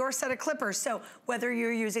on your set of clippers. So whether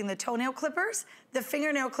you're using the toenail clippers, the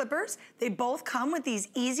fingernail clippers, they both come with these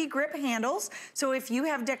easy grip handles. So if you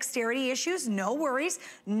have dexterity issues, no worries,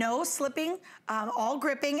 no slipping, all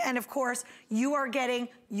gripping, and of course, you are getting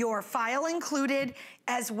your file included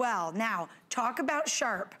as well. Now, talk about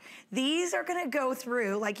sharp. These are gonna go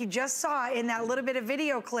through, like you just saw in that little bit of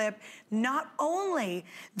video clip, not only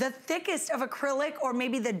the thickest of acrylic or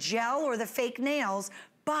maybe the gel or the fake nails,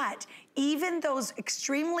 but even those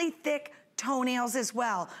extremely thick toenails as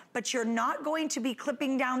well. But you're not going to be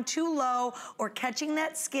clipping down too low or catching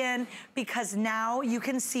that skin, because now you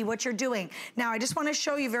can see what you're doing. Now, I just want to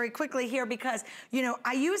show you very quickly here, because, you know,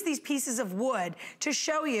 I use these pieces of wood to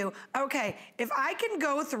show you, okay, if I can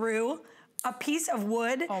go through a piece of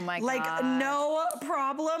wood, like no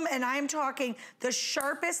problem, and I'm talking the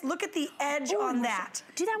sharpest. Look at the edge on that.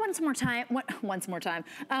 Do that once more time, once more time,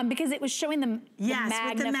 because it was showing the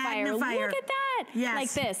magnifier. With the magnifier. Look at that. Yes.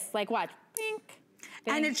 Like this, like watch, bink.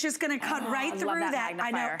 And it's just gonna cut right through that. I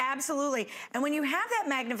know, absolutely. And when you have that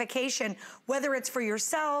magnification, whether it's for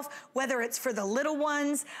yourself, whether it's for the little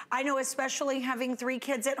ones, I know especially having 3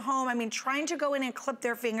 kids at home, I mean, trying to go in and clip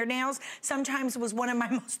their fingernails sometimes was one of my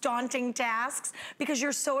most daunting tasks, because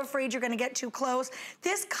you're so afraid you're gonna get too close.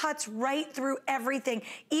 This cuts right through everything,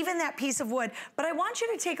 even that piece of wood. But I want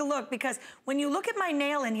you to take a look, because when you look at my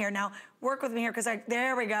nail in here, now, work with me here, because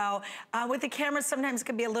there we go. With the camera, sometimes it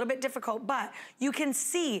can be a little bit difficult, but you can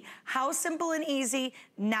see how simple and easy.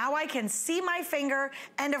 Now I can see my finger,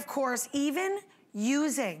 and of course, even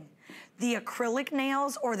using the acrylic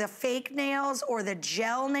nails or the fake nails or the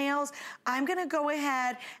gel nails, I'm gonna go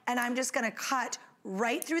ahead and I'm just gonna cut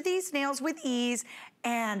right through these nails with ease,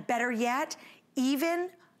 and better yet,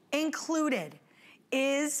 even included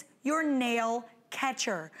is your nail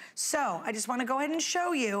catcher. So I just want to go ahead and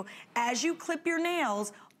show you, as you clip your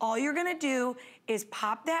nails, all you're gonna do is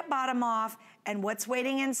pop that bottom off, and what's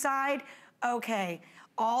waiting inside? Okay,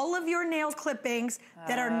 all of your nail clippings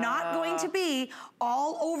that are not going to be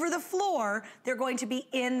all over the floor, they're going to be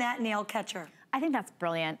in that nail catcher. I think that's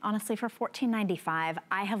brilliant. Honestly, for $14.95,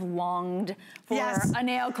 I have longed for a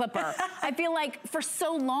nail clipper. I feel like for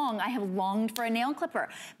so long, I have longed for a nail clipper,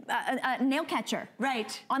 a nail catcher.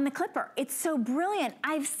 Right. On the clipper. It's so brilliant.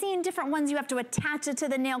 I've seen different ones. You have to attach it to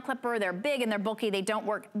the nail clipper. They're big and they're bulky. They don't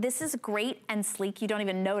work. This is great and sleek. You don't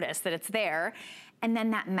even notice that it's there. And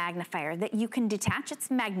then that magnifier that you can detach, it's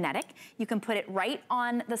magnetic. You can put it right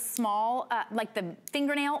on the small, like the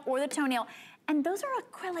fingernail or the toenail, And those are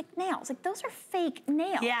acrylic nails. Like, those are fake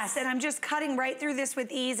nails. Yes, and I'm just cutting right through this with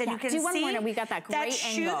ease, and you can see do one more, and we got that great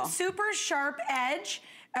angle. Super sharp edge.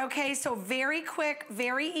 Okay, so very quick,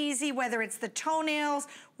 very easy, whether it's the toenails,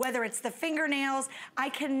 whether it's the fingernails, I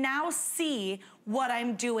can now see what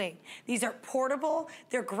I'm doing. These are portable,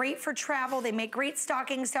 they're great for travel, they make great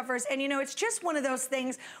stocking stuffers, and you know, it's just one of those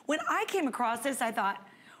things, when I came across this, I thought,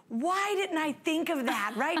 why didn't I think of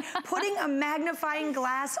that, right? Putting a magnifying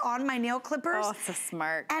glass on my nail clippers. Oh, so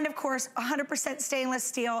smart. And of course, 100% stainless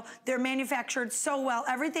steel. They're manufactured so well.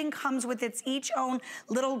 Everything comes with its each own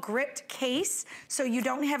little gripped case, so you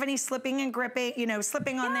don't have any slipping and gripping, you know,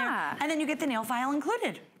 slipping on there. And then you get the nail file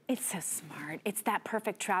included. It's so smart. It's that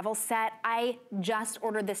perfect travel set. I just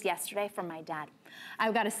ordered this yesterday from my dad.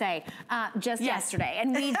 I've got to say, just yesterday.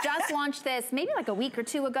 And we just launched this maybe like a week or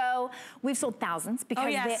two ago. We've sold thousands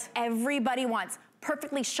because everybody wants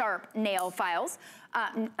perfectly sharp nail files.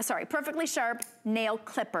 Perfectly sharp nail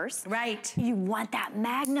clippers. Right. You want that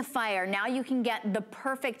magnifier. Now you can get the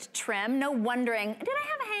perfect trim. No wondering, did I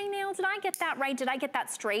have a hangnail? Did I get that right? Did I get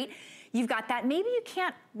that straight? You've got that. Maybe you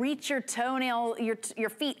can't reach your toenail, your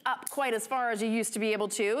feet up quite as far as you used to be able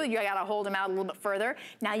to. You gotta hold them out a little bit further.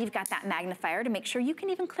 Now you've got that magnifier to make sure you can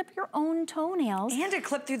even clip your own toenails. And to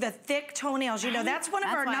clip through the thick toenails. You know, that's one of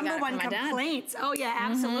our number one complaints. Oh yeah,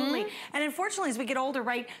 absolutely. And unfortunately, as we get older,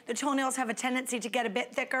 right, the toenails have a tendency to get a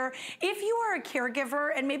bit thicker. If you are a caregiver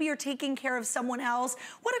and maybe you're taking care of someone else,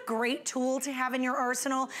 what a great tool to have in your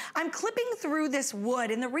arsenal. I'm clipping through this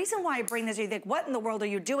wood, and the reason why I bring this, you think, what in the world are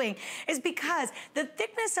you doing? Is because the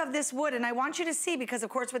thickness of this wood, and I want you to see, because of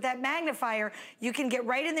course with that magnifier, you can get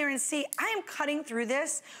right in there and see, I am cutting through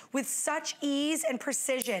this with such ease and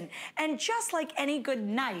precision. And just like any good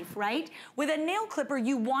knife, right? With a nail clipper,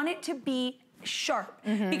 you want it to be sharp,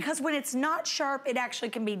 because when it's not sharp, it actually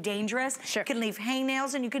can be dangerous. It can leave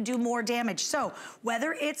hangnails and you could do more damage. So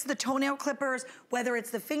whether it's the toenail clippers, whether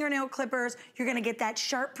it's the fingernail clippers, you're gonna get that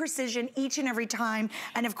sharp precision each and every time.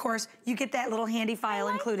 And of course, you get that little handy file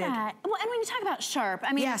included. That. Well, and when you talk about sharp,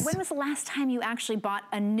 I mean, when was the last time you actually bought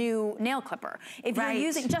a new nail clipper? If you're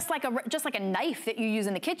using just like a knife that you use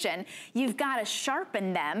in the kitchen, you've got to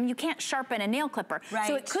sharpen them. You can't sharpen a nail clipper.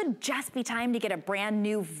 So it could just be time to get a brand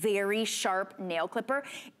new, very sharp nail clipper.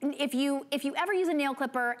 If you ever use a nail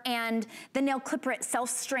clipper and the nail clipper itself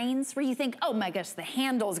strains, where you think, oh my gosh, the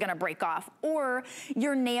handle is gonna break off, or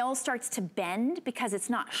your nail starts to bend because it's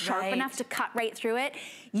not sharp enough to cut right through it,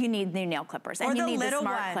 you need new nail clippers. And you need the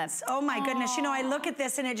smart clips. Oh my goodness, you know, I look at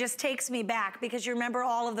this and it just takes me back, because you remember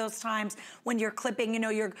all of those times when you're clipping, you know,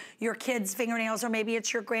 your kids' fingernails, or maybe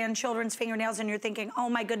it's your grandchildren's fingernails, and you're thinking, oh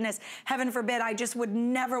my goodness, heaven forbid, I just would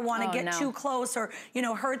never want to get too close or, you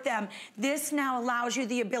know, hurt them. This now allows you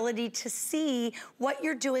the ability to see what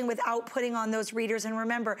you're doing without putting on those readers. And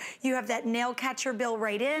remember, you have that nail catcher bill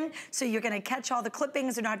right in, so you're gonna catch all the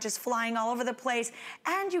clippings. They're not just flying all over the place.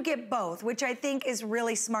 And you get both, which I think is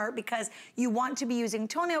really smart, because you want to be using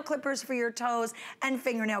toenail clippers for your toes and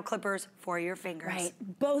fingernail clippers for your fingers. Right,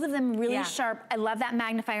 both of them really sharp. I love that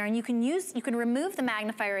magnifier, and you can remove the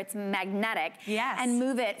magnifier, it's magnetic, and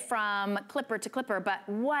move it from clipper to clipper, but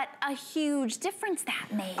what a huge difference that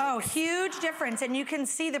makes. Oh, huge difference, and you can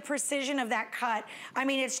see the precision of that cut. I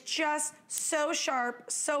mean, it's just so sharp,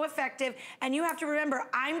 so effective, and you have to remember,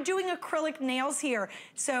 I'm doing acrylic nails here,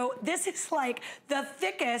 so this is like the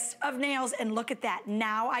thickest of nails, and look at that.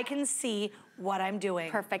 Now I can see what I'm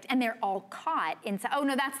doing. Perfect, and they're all caught inside. Oh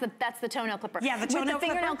no, that's the toenail clipper. Yeah, the toenail clipper. With the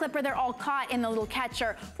fingernail clipper, they're all caught in the little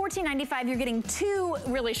catcher. $14.95, you're getting two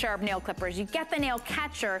really sharp nail clippers. You get the nail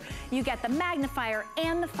catcher, you get the magnifier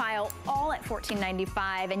and the file, all at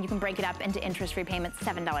 $14.95, and you can break it up into interest-free payments,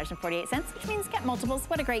 $7.48, which means get multiples.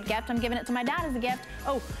 What a great gift. I'm giving it to my dad as a gift.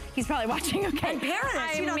 Oh, he's probably watching, okay. And pair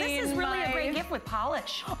this, you know, this is really a great gift with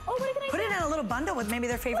polish. Oh, what a good idea. Put it in a little bundle with maybe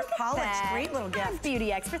their favorite polish. Great little gift. I'm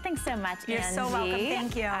beauty expert. Thanks so much, You're so welcome.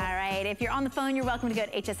 Thank you. All right. If you're on the phone, you're welcome to go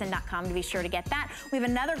to hsn.com to be sure to get that. We have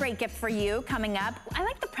another great gift for you coming up. I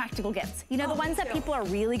like the practical gifts. You know, the ones that people are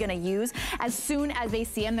really going to use. As soon as they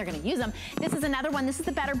see them, they're going to use them. This is another one. This is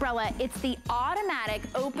the Betterbrella. It's the automatic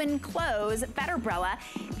open-close Betterbrella.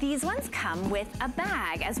 These ones come with a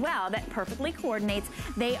bag as well that perfectly coordinates.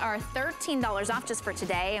 They are $13 off just for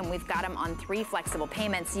today, and we've got them on 3 flexible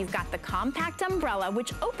payments. You've got the compact umbrella,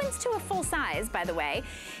 which opens to a full size, by the way.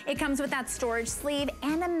 It comes with that storage sleeve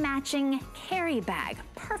and a matching carry bag.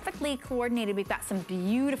 Perfectly coordinated. We've got some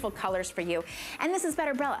beautiful colors for you. And this is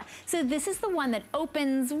Betterbrella. So this is the one that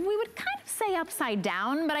opens, we would kind of say upside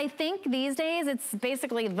down, but I think these days it's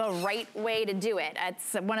basically the right way to do it.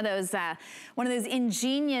 It's one of those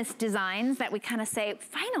ingenious designs that we kind of say,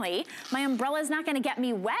 finally, my umbrella is not going to get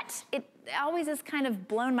me wet. always has kind of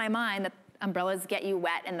blown my mind that umbrellas get you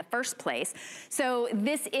wet in the first place. So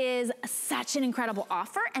this is such an incredible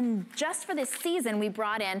offer, and just for this season, we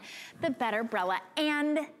brought in the Better Umbrella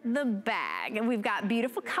and the bag. And we've got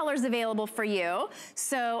beautiful colors available for you.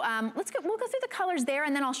 So we'll go through the colors there,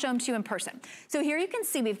 and then I'll show them to you in person. So here you can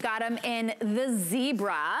see we've got them in the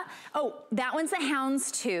zebra. Oh, that one's the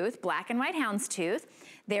houndstooth, black and white houndstooth.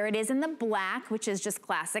 There it is in the black, which is just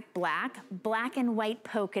classic black. Black and white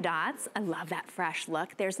polka dots. I love that fresh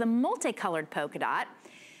look. There's the multicolored polka dot.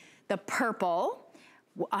 The purple.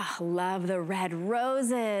 Oh, love the red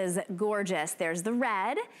roses. Gorgeous. There's the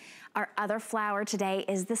red. Our other flower today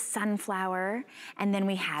is the sunflower, and then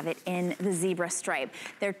we have it in the zebra stripe.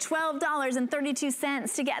 They're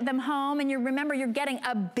 $12.32 to get them home, and remember, you're getting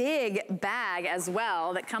a big bag as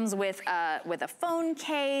well that comes with a phone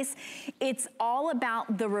case. It's all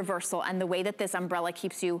about the reversal and the way that this umbrella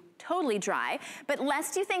keeps you totally dry. But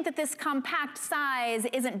lest you think that this compact size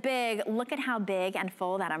isn't big, look at how big and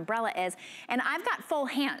full that umbrella is. And I've got full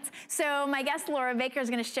hands. So my guest Laura Baker is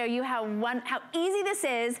going to show you how easy this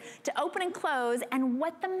is to open and close, and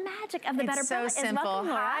what the magic of the Better Umbrella is. It's so simple. Welcome,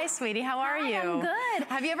 Laura. Hi, sweetie. How are you? I'm good.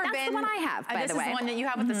 Have you ever been? That's the one I have, by the way. This is the one that you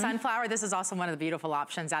have with the sunflower. This is also one of the beautiful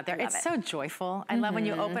options out there. It's so joyful. I love when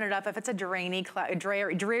you open it up. If it's a dreary,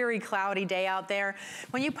 cloudy day out there,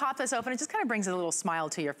 when you pop this open, it just kind of brings a little smile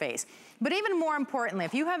to your face. But even more importantly,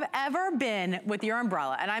 if you have ever been with your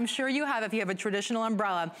umbrella, and I'm sure you have if you have a traditional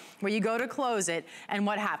umbrella, where you go to close it, and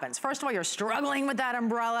what happens? First of all, you're struggling with that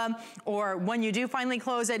umbrella, or when you do finally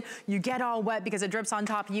close it, you get all wet because it drips on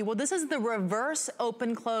top of you. Well, this is the reverse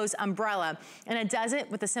open close umbrella, and it does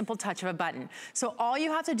it with a simple touch of a button. So all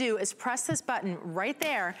you have to do is press this button right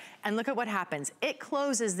there, and look at what happens. It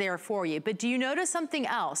closes there for you. But do you notice something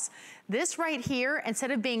else? This right here,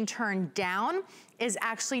 instead of being turned down, is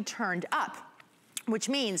actually turned up, which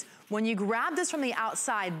means when you grab this from the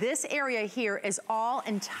outside, this area here is all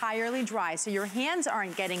entirely dry, so your hands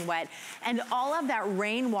aren't getting wet, and all of that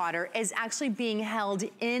rainwater is actually being held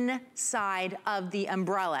inside of the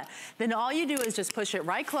umbrella. Then all you do is just push it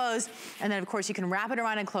right closed, and then of course you can wrap it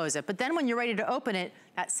around and close it. But then when you're ready to open it,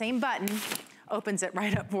 that same button opens it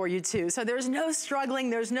right up for you too. So there's no struggling,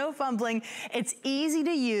 there's no fumbling. It's easy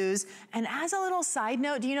to use. And as a little side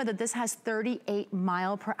note, do you know that this has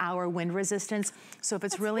 38-mile-per-hour wind resistance? So if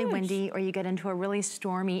it's really windy, or you get into a really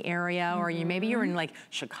stormy area, or maybe you're in like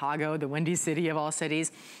Chicago, the windy city of all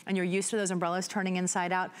cities, and you're used to those umbrellas turning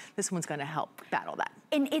inside out, this one's gonna help battle that.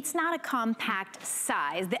 And it's not a compact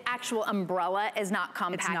size. The actual umbrella is not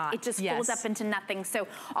compact. It's not. It just folds up into nothing. So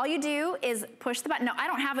all you do is push the button. No, I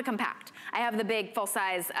don't have the compact. I have the big full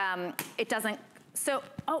size. It doesn't. So,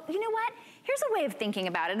 oh, you know what? Here's a way of thinking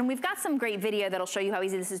about it. And we've got some great video that'll show you how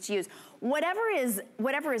easy this is to use. Whatever is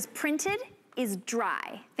printed is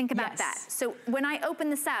dry. Think about that. So when I open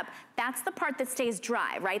this up, that's the part that stays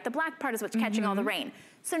dry, right? The black part is what's catching all the rain.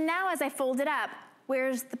 So now as I fold it up,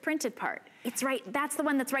 where's the printed part? It's right, that's the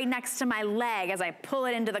one that's right next to my leg as I pull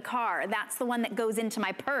it into the car. That's the one that goes into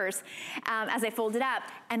my purse as I fold it up,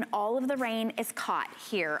 and all of the rain is caught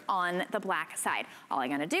here on the black side. All I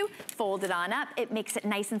gotta do, fold it on up. It makes it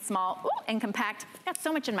nice and small and compact. Got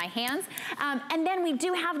so much in my hands. And then we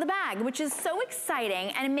do have the bag, which is so exciting,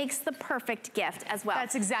 and it makes the perfect gift as well.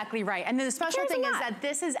 That's exactly right. And the special thing is that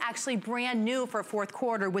this is actually brand new for fourth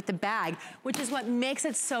quarter with the bag, which is what makes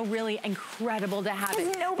it so really incredible to have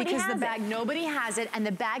it. Because the bag, nobody has it, and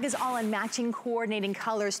the bag is all in matching, coordinating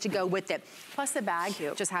colors to go with it. Plus the bag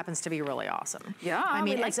just happens to be really awesome. Yeah, I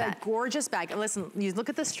mean, it's a gorgeous bag. And listen, you look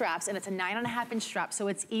at the straps, and it's a 9.5-inch strap, so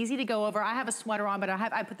it's easy to go over. I have a sweater on, but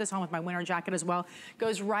I put this on with my winter jacket as well.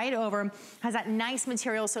 Goes right over, has that nice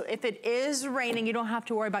material, so if it is raining, you don't have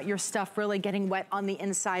to worry about your stuff really getting wet on the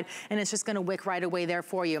inside, and it's just gonna wick right away there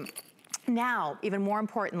for you. Now, even more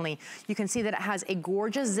importantly, you can see that it has a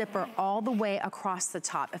gorgeous zipper all the way across the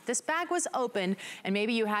top. If this bag was open and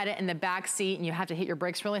maybe you had it in the back seat and you have to hit your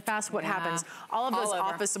brakes really fast, what happens? All of those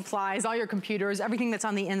office supplies, all your computers, everything that's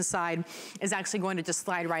on the inside is actually going to just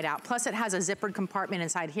slide right out. Plus it has a zippered compartment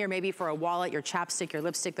inside here, maybe for a wallet, your chapstick, your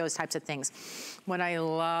lipstick, those types of things. What I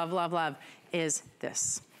love, love, love is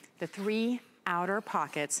this. The 3 outer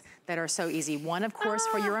pockets that are so easy. One, of course,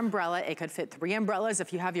 for your umbrella. It could fit 3 umbrellas.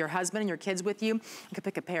 If you have your husband and your kids with you, you could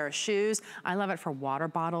pick a pair of shoes. I love it for water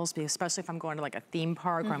bottles, especially if I'm going to like a theme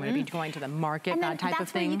park or I'm going to be going to the market, that type of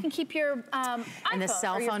thing. And you can keep your iPhone, and the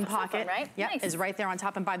cell phone pocket, right? Yep, is right there on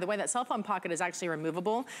top. And by the way, that cell phone pocket is actually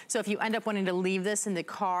removable. So if you end up wanting to leave this in the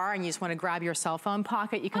car and you just want to grab your cell phone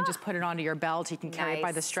pocket, you can just put it onto your belt. You can carry it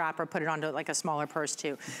by the strap or put it onto like a smaller purse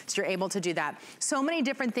too. So you're able to do that. So many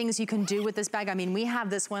different things you can do with this bag. I mean, we have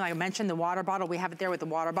this one, like I mentioned, the water bottle. We have it there with the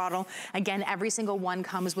water bottle. Again, every single one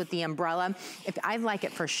comes with the umbrella. I like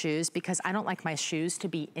it for shoes because I don't like my shoes to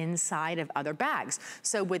be inside of other bags.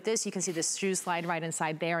 So with this, you can see the shoe slide right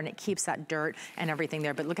inside there, and it keeps that dirt and everything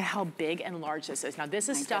there. But look at how big and large this is. Now, this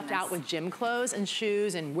is stuffed out with gym clothes and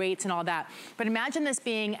shoes and weights and all that. But imagine this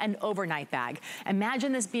being an overnight bag.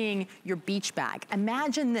 Imagine this being your beach bag.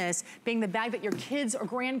 Imagine this being the bag that your kids or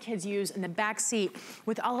grandkids use in the back seat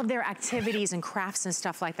with all of their activities and crafts and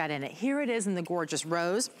stuff like that in it. Here it is in the gorgeous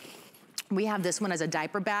rose. We have this one as a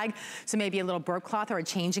diaper bag, so maybe a little burp cloth or a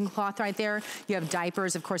changing cloth right there. You have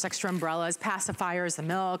diapers, of course, extra umbrellas, pacifiers, the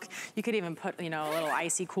milk. You could even put, you know, a little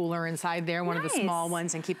icy cooler inside there, one of the small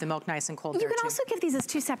ones, and keep the milk nice and cold there, You can also give these as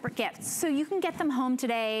 2 separate gifts. So you can get them home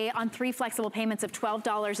today on 3 flexible payments of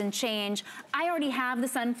 $12 and change. I already have the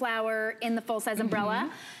sunflower in the full-size umbrella.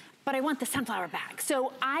 But I want the sunflower bag.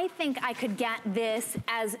 So I think I could get this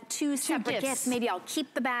as 2 separate gifts. Maybe I'll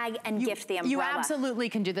keep the bag and gift the umbrella. You absolutely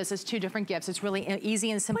can do this as 2 different gifts. It's really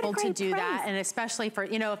easy and simple to do that. And especially for,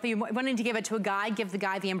 you know, if you wanted to give it to a guy, give the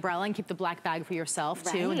guy the umbrella and keep the black bag for yourself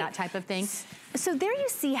too, and that type of thing. So there you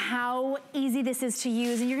see how easy this is to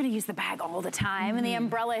use, and you're gonna use the bag all the time. And the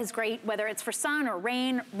umbrella is great, whether it's for sun or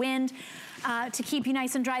rain, wind, to keep you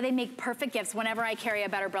nice and dry. They make perfect gifts. Whenever I carry a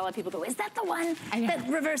better umbrella, people go, is that the one that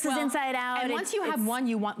reverses inside out? And once you have one,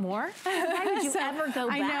 you want more. Why would you ever go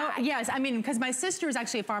back? I know, yes. I mean, because my sister is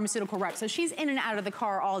actually a pharmaceutical rep, so she's in and out of the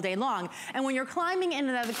car all day long. And when you're climbing in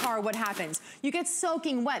and out of the car, what happens? You get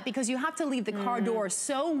soaking wet because you have to leave the car door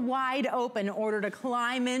so wide open in order to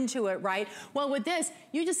climb into it, right? Well, with this,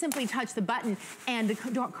 you just simply touch the button and the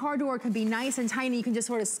car door can be nice and tiny. You can just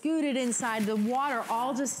sort of scoot it inside. The water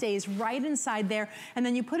all just stays right inside there. And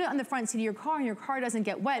then you put it on the front seat of your car and your car doesn't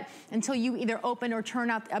get wet until you either open or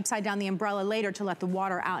turn out upside down the umbrella later to let the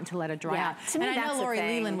water out and to let it dry out. To me, and I know Lori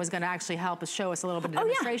Leland was going to actually help us show us a little bit of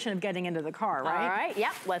demonstration of getting into the car, right? All right,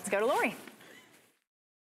 yep, let's go to Lori.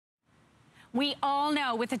 We all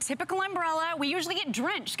know with a typical umbrella, we usually get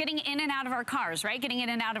drenched getting in and out of our cars, right? Getting in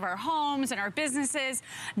and out of our homes and our businesses.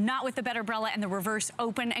 Not with the Better Umbrella and the reverse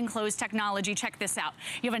open and close technology. Check this out.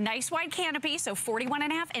 You have a nice wide canopy, so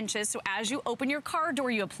 41.5 inches. So as you open your car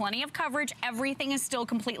door, you have plenty of coverage. Everything is still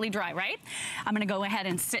completely dry, right? I'm gonna go ahead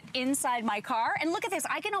and sit inside my car. And look at this,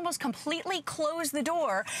 I can almost completely close the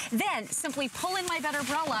door. Then simply pull in my Better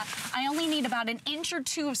Umbrella. I only need about 1 inch or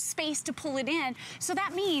 2 of space to pull it in. So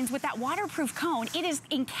that means with that waterproof cone, it is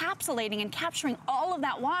encapsulating and capturing all of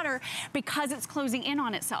that water because it's closing in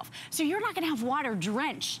on itself. So you're not gonna have water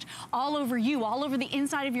drenched all over you, all over the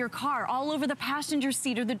inside of your car, all over the passenger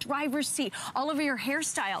seat or the driver's seat, all over your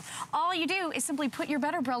hairstyle. All you do is simply put your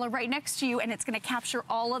Better Umbrella right next to you and it's gonna capture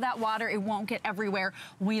all of that water. It won't get everywhere.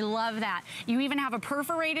 We love that. You even have a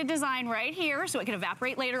perforated design right here so it can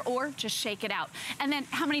evaporate later or just shake it out. And then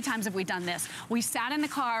how many times have we done this? We sat in the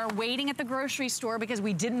car waiting at the grocery store because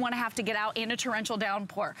we didn't want to have to get out in a torrential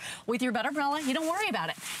downpour. With your Better Umbrella, you don't worry about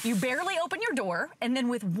it. You barely open your door, and then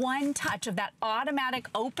with one touch of that automatic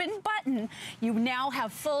open button, you now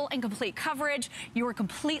have full and complete coverage. You are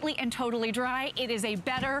completely and totally dry. It is a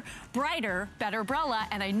better, brighter, Better Umbrella,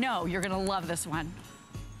 and I know you're gonna love this one.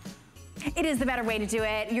 It is the better way to do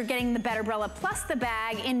it. You're getting the Better Umbrella plus the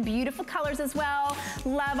bag in beautiful colors as well.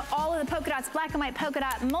 Love all of the polka dots, black and white polka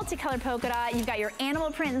dot, multicolored polka dot. You've got your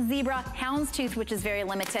animal print zebra, houndstooth, which is very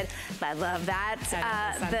limited. I love that.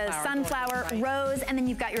 The sunflower, rose, and then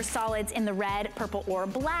you've got your solids in the red, purple, or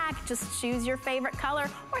black. Just choose your favorite color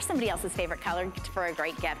or somebody else's favorite color for a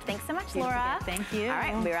great gift. Thanks so much, Laura. Thank you. All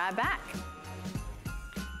right, we'll be right back.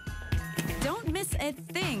 Don't miss a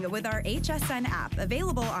thing with our HSN app,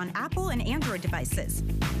 available on Apple and Android devices.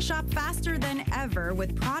 Shop faster than ever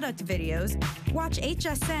with product videos. Watch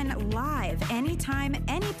HSN live anytime,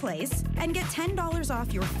 anyplace, and get $10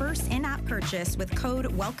 off your first in-app purchase with code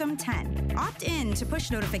WELCOME10. Opt in to push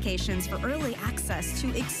notifications for early access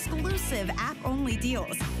to exclusive app-only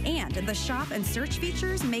deals. And the shop and search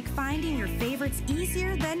features make finding your favorites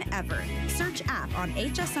easier than ever. Search app on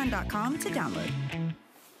hsn.com to download.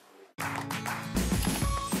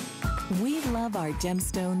 We love our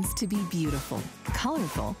gemstones to be beautiful,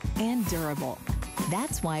 colorful, and durable.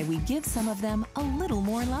 That's why we give some of them a little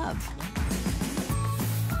more love.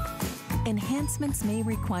 Enhancements may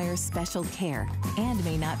require special care and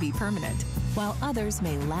may not be permanent, while others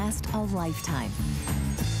may last a lifetime.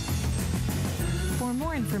 For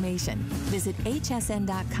more information, visit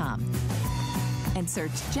hsn.com and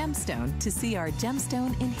search gemstone to see our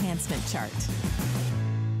gemstone enhancement chart.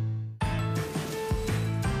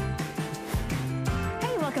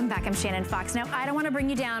 Welcome back. I'm Shannon Fox. Now, I don't want to bring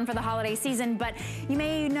you down for the holiday season, but you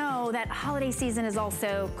may know that holiday season is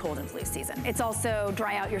also cold and flu season. It's also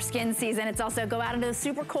dry out your skin season. It's also go out into the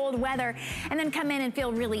super cold weather and then come in and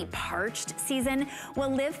feel really parched season.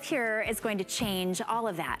 Well, Live Pure is going to change all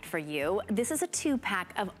of that for you. This is a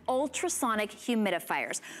 2-pack of ultrasonic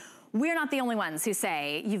humidifiers. We're not the only ones who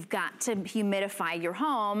say you've got to humidify your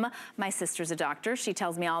home. My sister's a doctor. She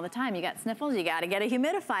tells me all the time, you got sniffles, you gotta get a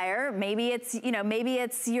humidifier. Maybe it's, maybe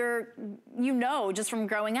it's your, just from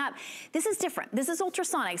growing up. This is different. This is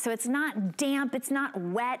ultrasonic, so it's not damp, it's not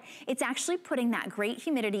wet. It's actually putting that great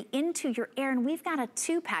humidity into your air, and we've got a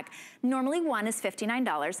 2-pack. Normally one is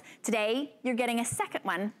 $59. Today, you're getting a second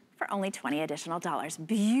one for only $20 additional.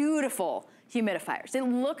 Beautiful humidifiers. It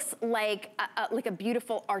looks like a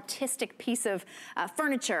beautiful artistic piece of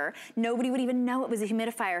furniture. Nobody would even know it was a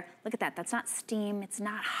humidifier. Look at that, that's not steam, it's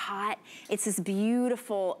not hot. It's this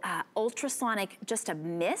beautiful ultrasonic, just a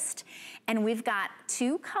mist. And we've got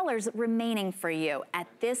 2 colors remaining for you. At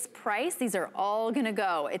this price, these are all gonna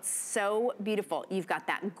go. It's so beautiful. You've got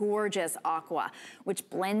that gorgeous aqua, which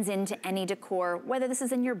blends into any decor, whether this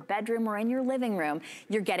is in your bedroom or in your living room.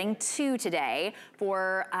 You're getting 2 today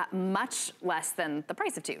for much less than the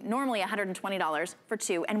price of 2. Normally $120 for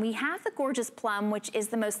 2. And we have the gorgeous plum, which is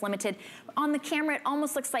the most limited. On the camera, it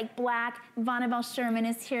almost looks like black. Vonabelle Sherman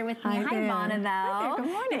is here with me. Hi, Vonabelle. Hi,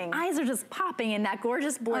 good morning. Your eyes are just popping in that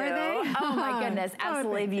gorgeous blue. Are they? Oh my goodness,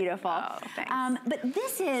 absolutely beautiful. Oh, thanks. But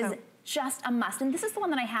this is just a must. And this is the one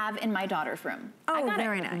that I have in my daughter's room. I got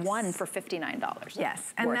very nice. One for $59.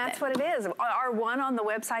 Yes, and that's what it is. Our one on the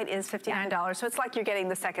website is $59, so it's like you're getting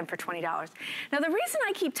the second for $20. Now, the reason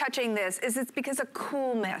I keep touching this is it's because a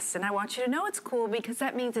cool mist, and I want you to know it's cool because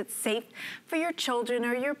that means it's safe for your children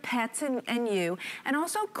or your pets and you. And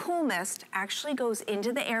also, cool mist actually goes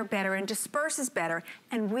into the air better and disperses better,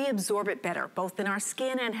 and we absorb it better, both in our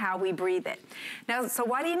skin and how we breathe it. Now, so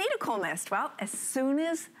why do you need a cool mist? Well, as soon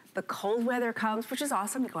as the cold weather comes, which is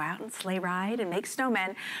awesome. We go out and sleigh ride and make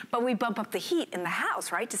snowmen, but we bump up the heat in the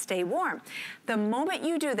house, right, to stay warm. The moment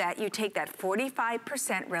you do that, you take that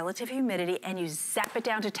 45% relative humidity and you zap it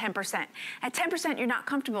down to 10%. At 10%, you're not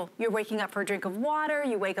comfortable. You're waking up for a drink of water.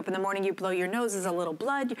 You wake up in the morning, you blow your nose, there's a little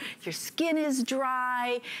blood. Your skin is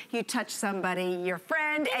dry. You touch somebody, your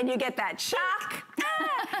friend, and you get that shock.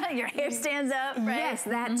 Your hair stands up, right? Yes,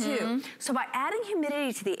 that too. So by adding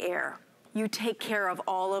humidity to the air, you take care of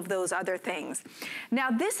all of those other things.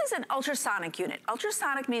 Now, this is an ultrasonic unit.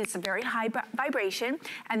 Ultrasonic means it's a very high vibration,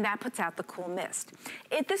 and that puts out the cool mist.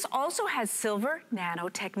 This also has silver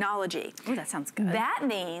nanotechnology. Oh, that sounds good. That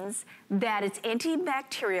means that it's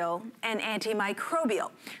antibacterial and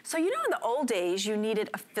antimicrobial. So you know in the old days, you needed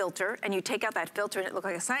a filter, and you take out that filter, and it looked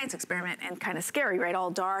like a science experiment and kind of scary, right?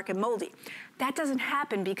 All dark and moldy. That doesn't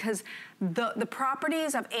happen because the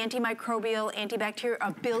properties of antimicrobial, antibacterial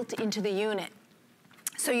are built into the unit.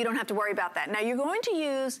 So you don't have to worry about that. Now you're going to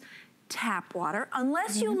use tap water,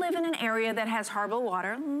 unless you live in an area that has horrible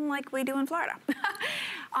water, like we do in Florida.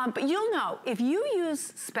 But you'll know, if you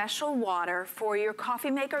use special water for your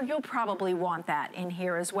coffee maker, you'll probably want that in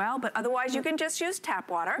here as well. But otherwise, you can just use tap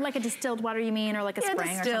water. Like a distilled water, you mean, or like a spring or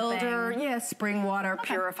something? Distilled, spring water,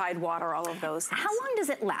 purified water, all of those things. How long does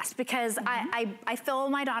it last? Because I fill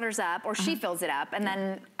my daughter's up, or she fills it up, and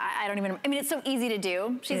then I don't even, I mean, it's so easy to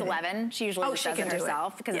do. She's 11. She usually just does it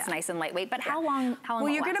herself because it's nice and lightweight. But how long Well,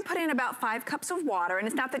 you're going to put in about 5 cups of water, and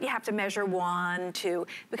it's not that you have to measure 1, 2,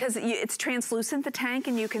 because it's translucent, the tank,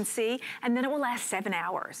 and you can see, and then it will last 7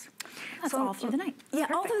 hours. That's all through the night. Yeah,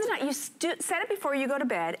 all through the night. You set it before you go to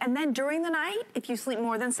bed, and then during the night, if you sleep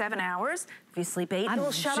more than 7 hours, if you sleep 8, it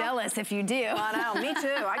will shut off. I'm jealous if you do. I know, me too.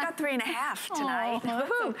 I got 3.5 tonight.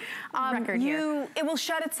 Record here. It will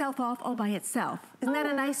shut itself off all by itself. Isn't that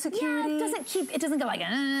a nice security? Yeah, it doesn't go like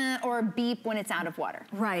or beep when it's out of water.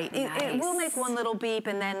 Right. Nice. It will make one little beep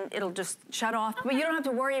and then it'll just shut off. But you don't have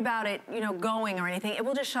to worry about it, going or anything. It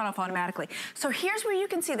will just shut off automatically. So here's where you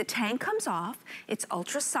can see the tank comes off. It's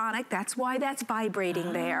ultrasonic. That's why that's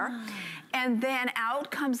vibrating there. And then out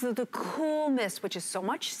comes the cool mist, which is so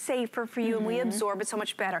much safer for you, and we absorb it so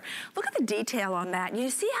much better. Look at the detail on that. You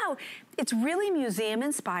see how it's really museum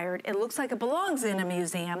inspired. It looks like it belongs in a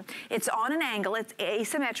museum. It's on an angle. It's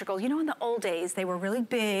asymmetrical. You know, in the old days, they were really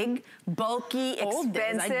big, bulky,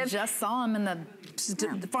 expensive. I just saw them in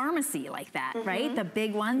the pharmacy like that, right? The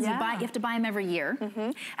big ones. You have to buy them every year.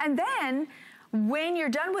 And then, when you're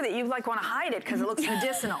done with it, you want to hide it because it looks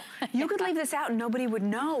medicinal. You could leave this out and nobody would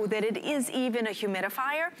know that it is even a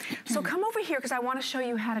humidifier. So come over here because I want to show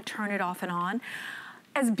you how to turn it off and on.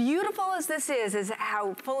 As beautiful as this is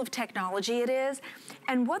how full of technology it is.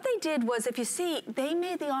 And what they did was, if you see, they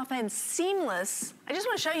made the offense seamless. I just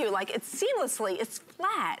want to show you, like, it's seamlessly, it's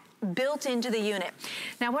flat, built into the unit.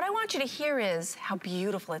 Now, what I want you to hear is how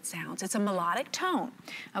beautiful it sounds. It's a melodic tone.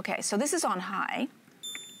 Okay, so this is on high.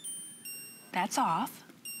 That's off.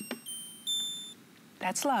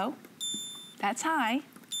 That's low. That's high.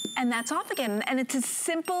 And that's off again, and it's as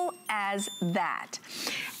simple as that.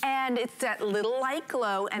 And it's that little light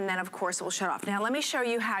glow, and then of course it will shut off. Now let me show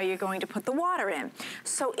you how you're going to put the water in.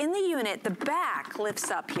 So in the unit, the back lifts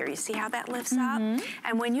up here. You see how that lifts up?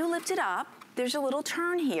 And when you lift it up, there's a little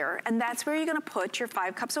turn here, and that's where you're gonna put your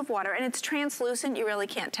 5 cups of water, and it's translucent. You really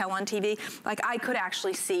can't tell on TV. Like, I could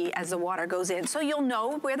actually see as the water goes in. So you'll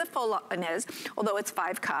know where the full one is, although it's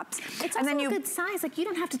 5 cups. It's also a good size. Like, you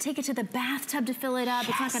don't have to take it to the bathtub to fill it up.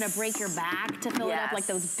 It's not gonna break your back to fill it up like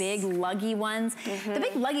those big luggy ones. The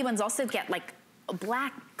big luggy ones also get like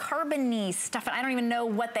black carbon-y stuff. I don't even know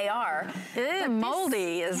what they are.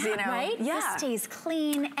 Moldy is, you know. Right? Yeah. This stays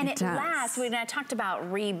clean and it lasts. When I talked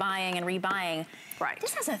about rebuying and rebuying,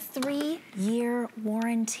 this has a 3-year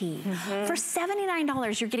warranty. For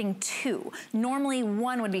 $79, you're getting 2. Normally,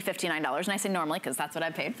 one would be $59. And I say normally because that's what I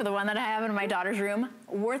paid for the one that I have in my daughter's room.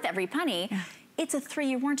 Worth every penny. It's a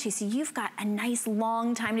 3-year warranty, so you've got a nice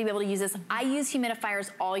long time to be able to use this. I use humidifiers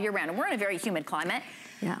all year round, and we're in a very humid climate.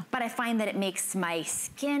 But I find that it makes my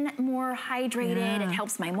skin more hydrated. It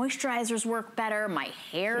helps my moisturizers work better. My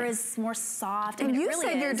hair is more soft. And you really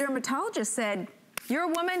said your dermatologist said, you're a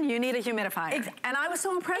woman, you need a humidifier. And I was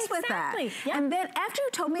so impressed with that. And then after you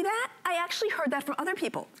told me that, I actually heard that from other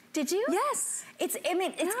people. Did you? Yes. I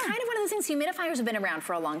mean, it's kind of one of those things, humidifiers have been around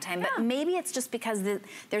for a long time, but maybe it's just because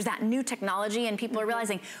there's that new technology and people are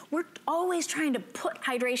realizing we're always trying to put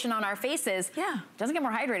hydration on our faces. It doesn't get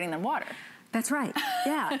more hydrating than water. That's right,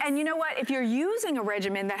 and you know what? If you're using a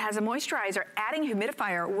regimen that has a moisturizer, adding a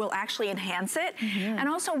humidifier will actually enhance it. And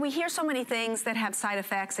also, we hear so many things that have side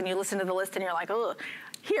effects, and you listen to the list and you're like, oh,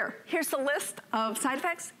 here's the list of side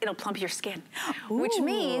effects. It'll plump your skin, which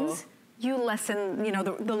means you lessen, you know,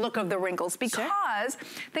 the look of the wrinkles. Because,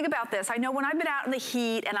 think about this, I know when I've been out in the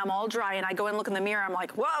heat and I'm all dry and I go and look in the mirror, I'm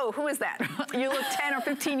like, whoa, who is that? You look 10 or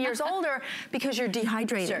 15 years older because you're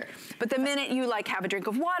dehydrated. But the minute you like have a drink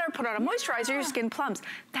of water, put on a moisturizer, your skin plumps.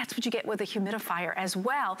 That's what you get with a humidifier as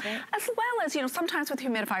well. As well as, you know, sometimes with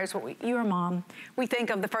humidifiers, you're a mom, we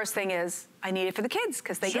think of the first thing is, I need it for the kids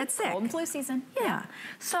because they get sick. Cold and flu season.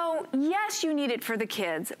 So yes, you need it for the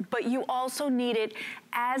kids, but you also need it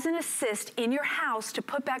as an assist in your house to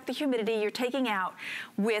put back the humidity you're taking out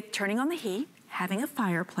with turning on the heat, having a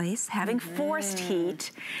fireplace, having forced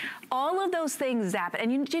heat. All of those things zap it.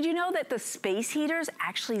 And did you know that the space heaters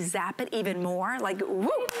actually zap it even more? Like,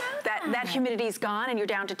 whoop, that humidity's gone and you're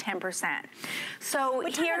down to 10%. So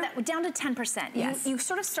here, down to 10%. You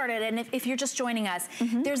sort of started, and if you're just joining us,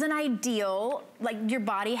 there's an ideal, like your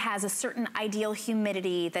body has a certain ideal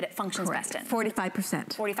humidity that it functions best in.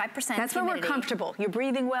 45%. 45% That's where we're comfortable. You're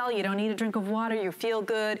breathing well, you don't need a drink of water, you feel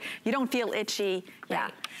good, you don't feel itchy.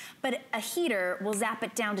 But a heater will zap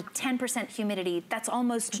it down to 10% humidity. That's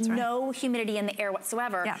almost no humidity in the air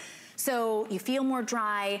whatsoever. So you feel more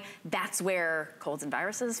dry. That's where colds and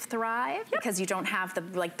viruses thrive because you don't have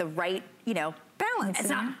the right, you know, balance. It's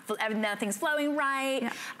not, nothing's flowing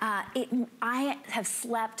right. I have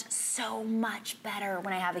slept so much better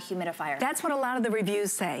when I have a humidifier. That's what a lot of the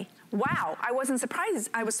reviews say. Wow, I wasn't surprised.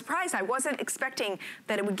 I was surprised. I wasn't expecting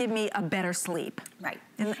that it would give me a better sleep.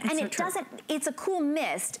 And it doesn't, it's a cool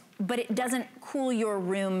mist, but it doesn't cool your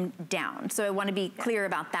room down. So I want to be clear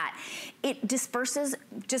about that. It disperses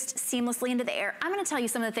just seamlessly into the air. I'm going to tell you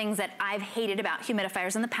some of the things that I've hated about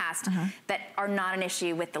humidifiers in the past that are not an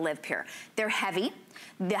issue with the Live Pure. They're heavy.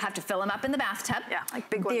 They'll have to fill them up in the bathtub. Like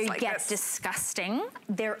big ones like this. They get disgusting.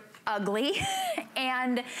 They're ugly.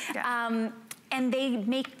 And they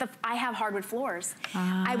make I have hardwood floors.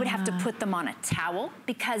 I would have to put them on a towel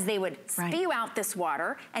because they would spew out this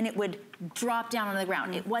water and it would drop down on the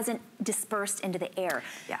ground. It wasn't dispersed into the air.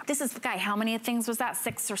 This is, Guy, how many things was that?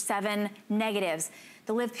 6 or 7 negatives.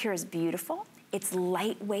 The Live Pure is beautiful. It's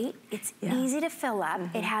lightweight, it's easy to fill up,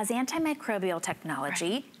 it has antimicrobial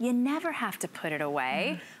technology, you never have to put it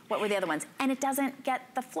away. What were the other ones? And it doesn't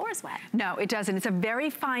get the floors wet. No, it doesn't. It's a very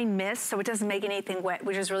fine mist, so it doesn't make anything wet,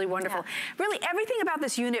 which is really wonderful. Really, everything about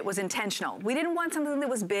this unit was intentional. We didn't want something that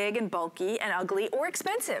was big and bulky and ugly or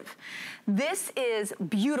expensive. This is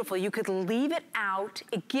beautiful. You could leave it out.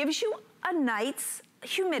 It gives you a night's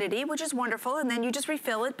humidity, which is wonderful, and then you just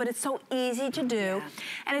refill it, but it's so easy to do,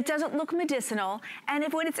 and it doesn't look medicinal, and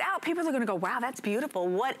when it's out, people are gonna go, wow, that's beautiful,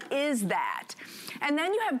 what is that? And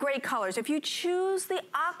then you have great colors. If you choose the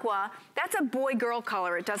aqua, that's a boy-girl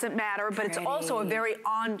color, it doesn't matter, but it's also a very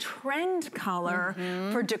on-trend color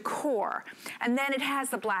for decor. And then it has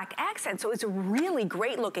the black accent, so it's really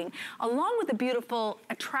great looking. Along with the beautiful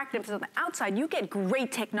attractiveness on the outside, you get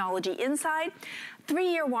great technology inside.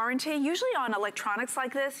 3-year warranty, usually on electronics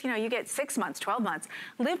like this, you get 6 months, 12 months.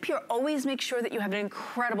 Live Pure always makes sure that you have an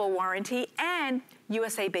incredible warranty and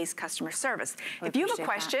USA-based customer service. If you have a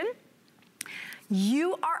question,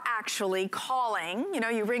 you are actually calling,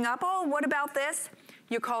 you ring up, oh, what about this?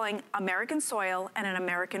 You're calling American Soil and an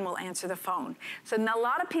American will answer the phone. So a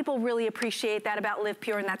lot of people really appreciate that about Live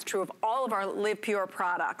Pure, and that's true of all of our Live Pure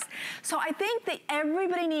products. So I think that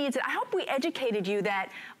everybody needs it. I hope we educated you that,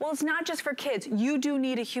 well, it's not just for kids. You do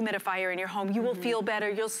need a humidifier in your home. You will feel better,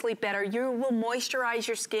 you'll sleep better, you will moisturize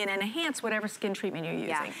your skin and enhance whatever skin treatment you're using.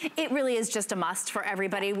 Yeah, it really is just a must for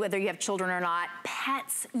everybody, whether you have children or not.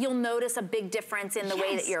 Pets, you'll notice a big difference in the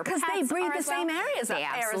way that your pets are. Because they breathe the same areas They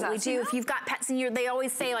absolutely do. If you've got pets in they always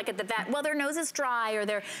say, like at the vet, well, their nose is dry or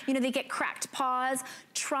they're, they get cracked paws.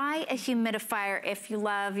 Try a humidifier if you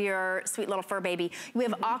love your sweet little fur baby. We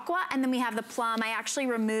have aqua and then we have the plum. I actually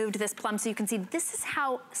removed this plum so you can see this is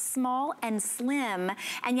how small and slim,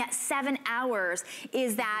 and yet 7 hours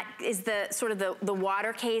is the sort of the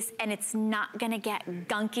water case, and it's not gonna get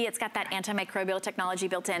gunky. It's got that antimicrobial technology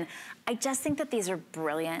built in. I just think that these are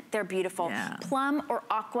brilliant. They're beautiful. Yeah. Plum or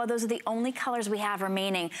aqua, those are the only colors we have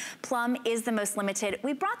remaining. Plum is the most limited.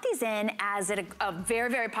 We brought these in as a very,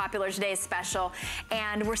 very popular today's special,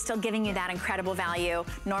 and we're still giving you that incredible value.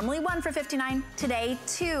 Normally 1 for $59, today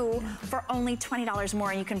 2 for only $20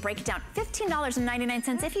 more, and you can break it down.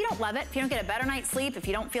 $15.99. If you don't love it, if you don't get a better night's sleep, if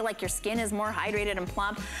you don't feel like your skin is more hydrated and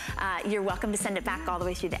plump, you're welcome to send it back all the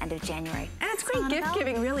way through the end of January. And it's great gift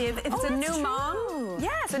giving, really. If it's a new mom,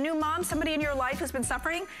 it's a new mom, somebody in your life who's been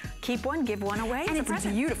suffering, keep one, give one away. And it's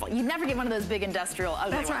beautiful. You'd never give one of those big industrial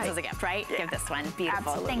ugly ones as a gift, right? Yeah. Give this one.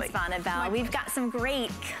 Beautiful. Absolutely. Thanks, Bonneville. We've got some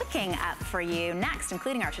great cooking up for you next,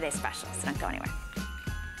 including our today's specials. So don't go anywhere.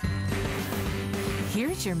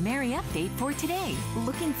 Here's your Merry update for today.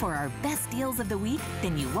 Looking for our best deals of the week?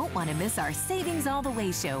 Then you won't want to miss our Savings All the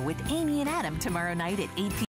Way show with Amy and Adam tomorrow night at 8 p.m.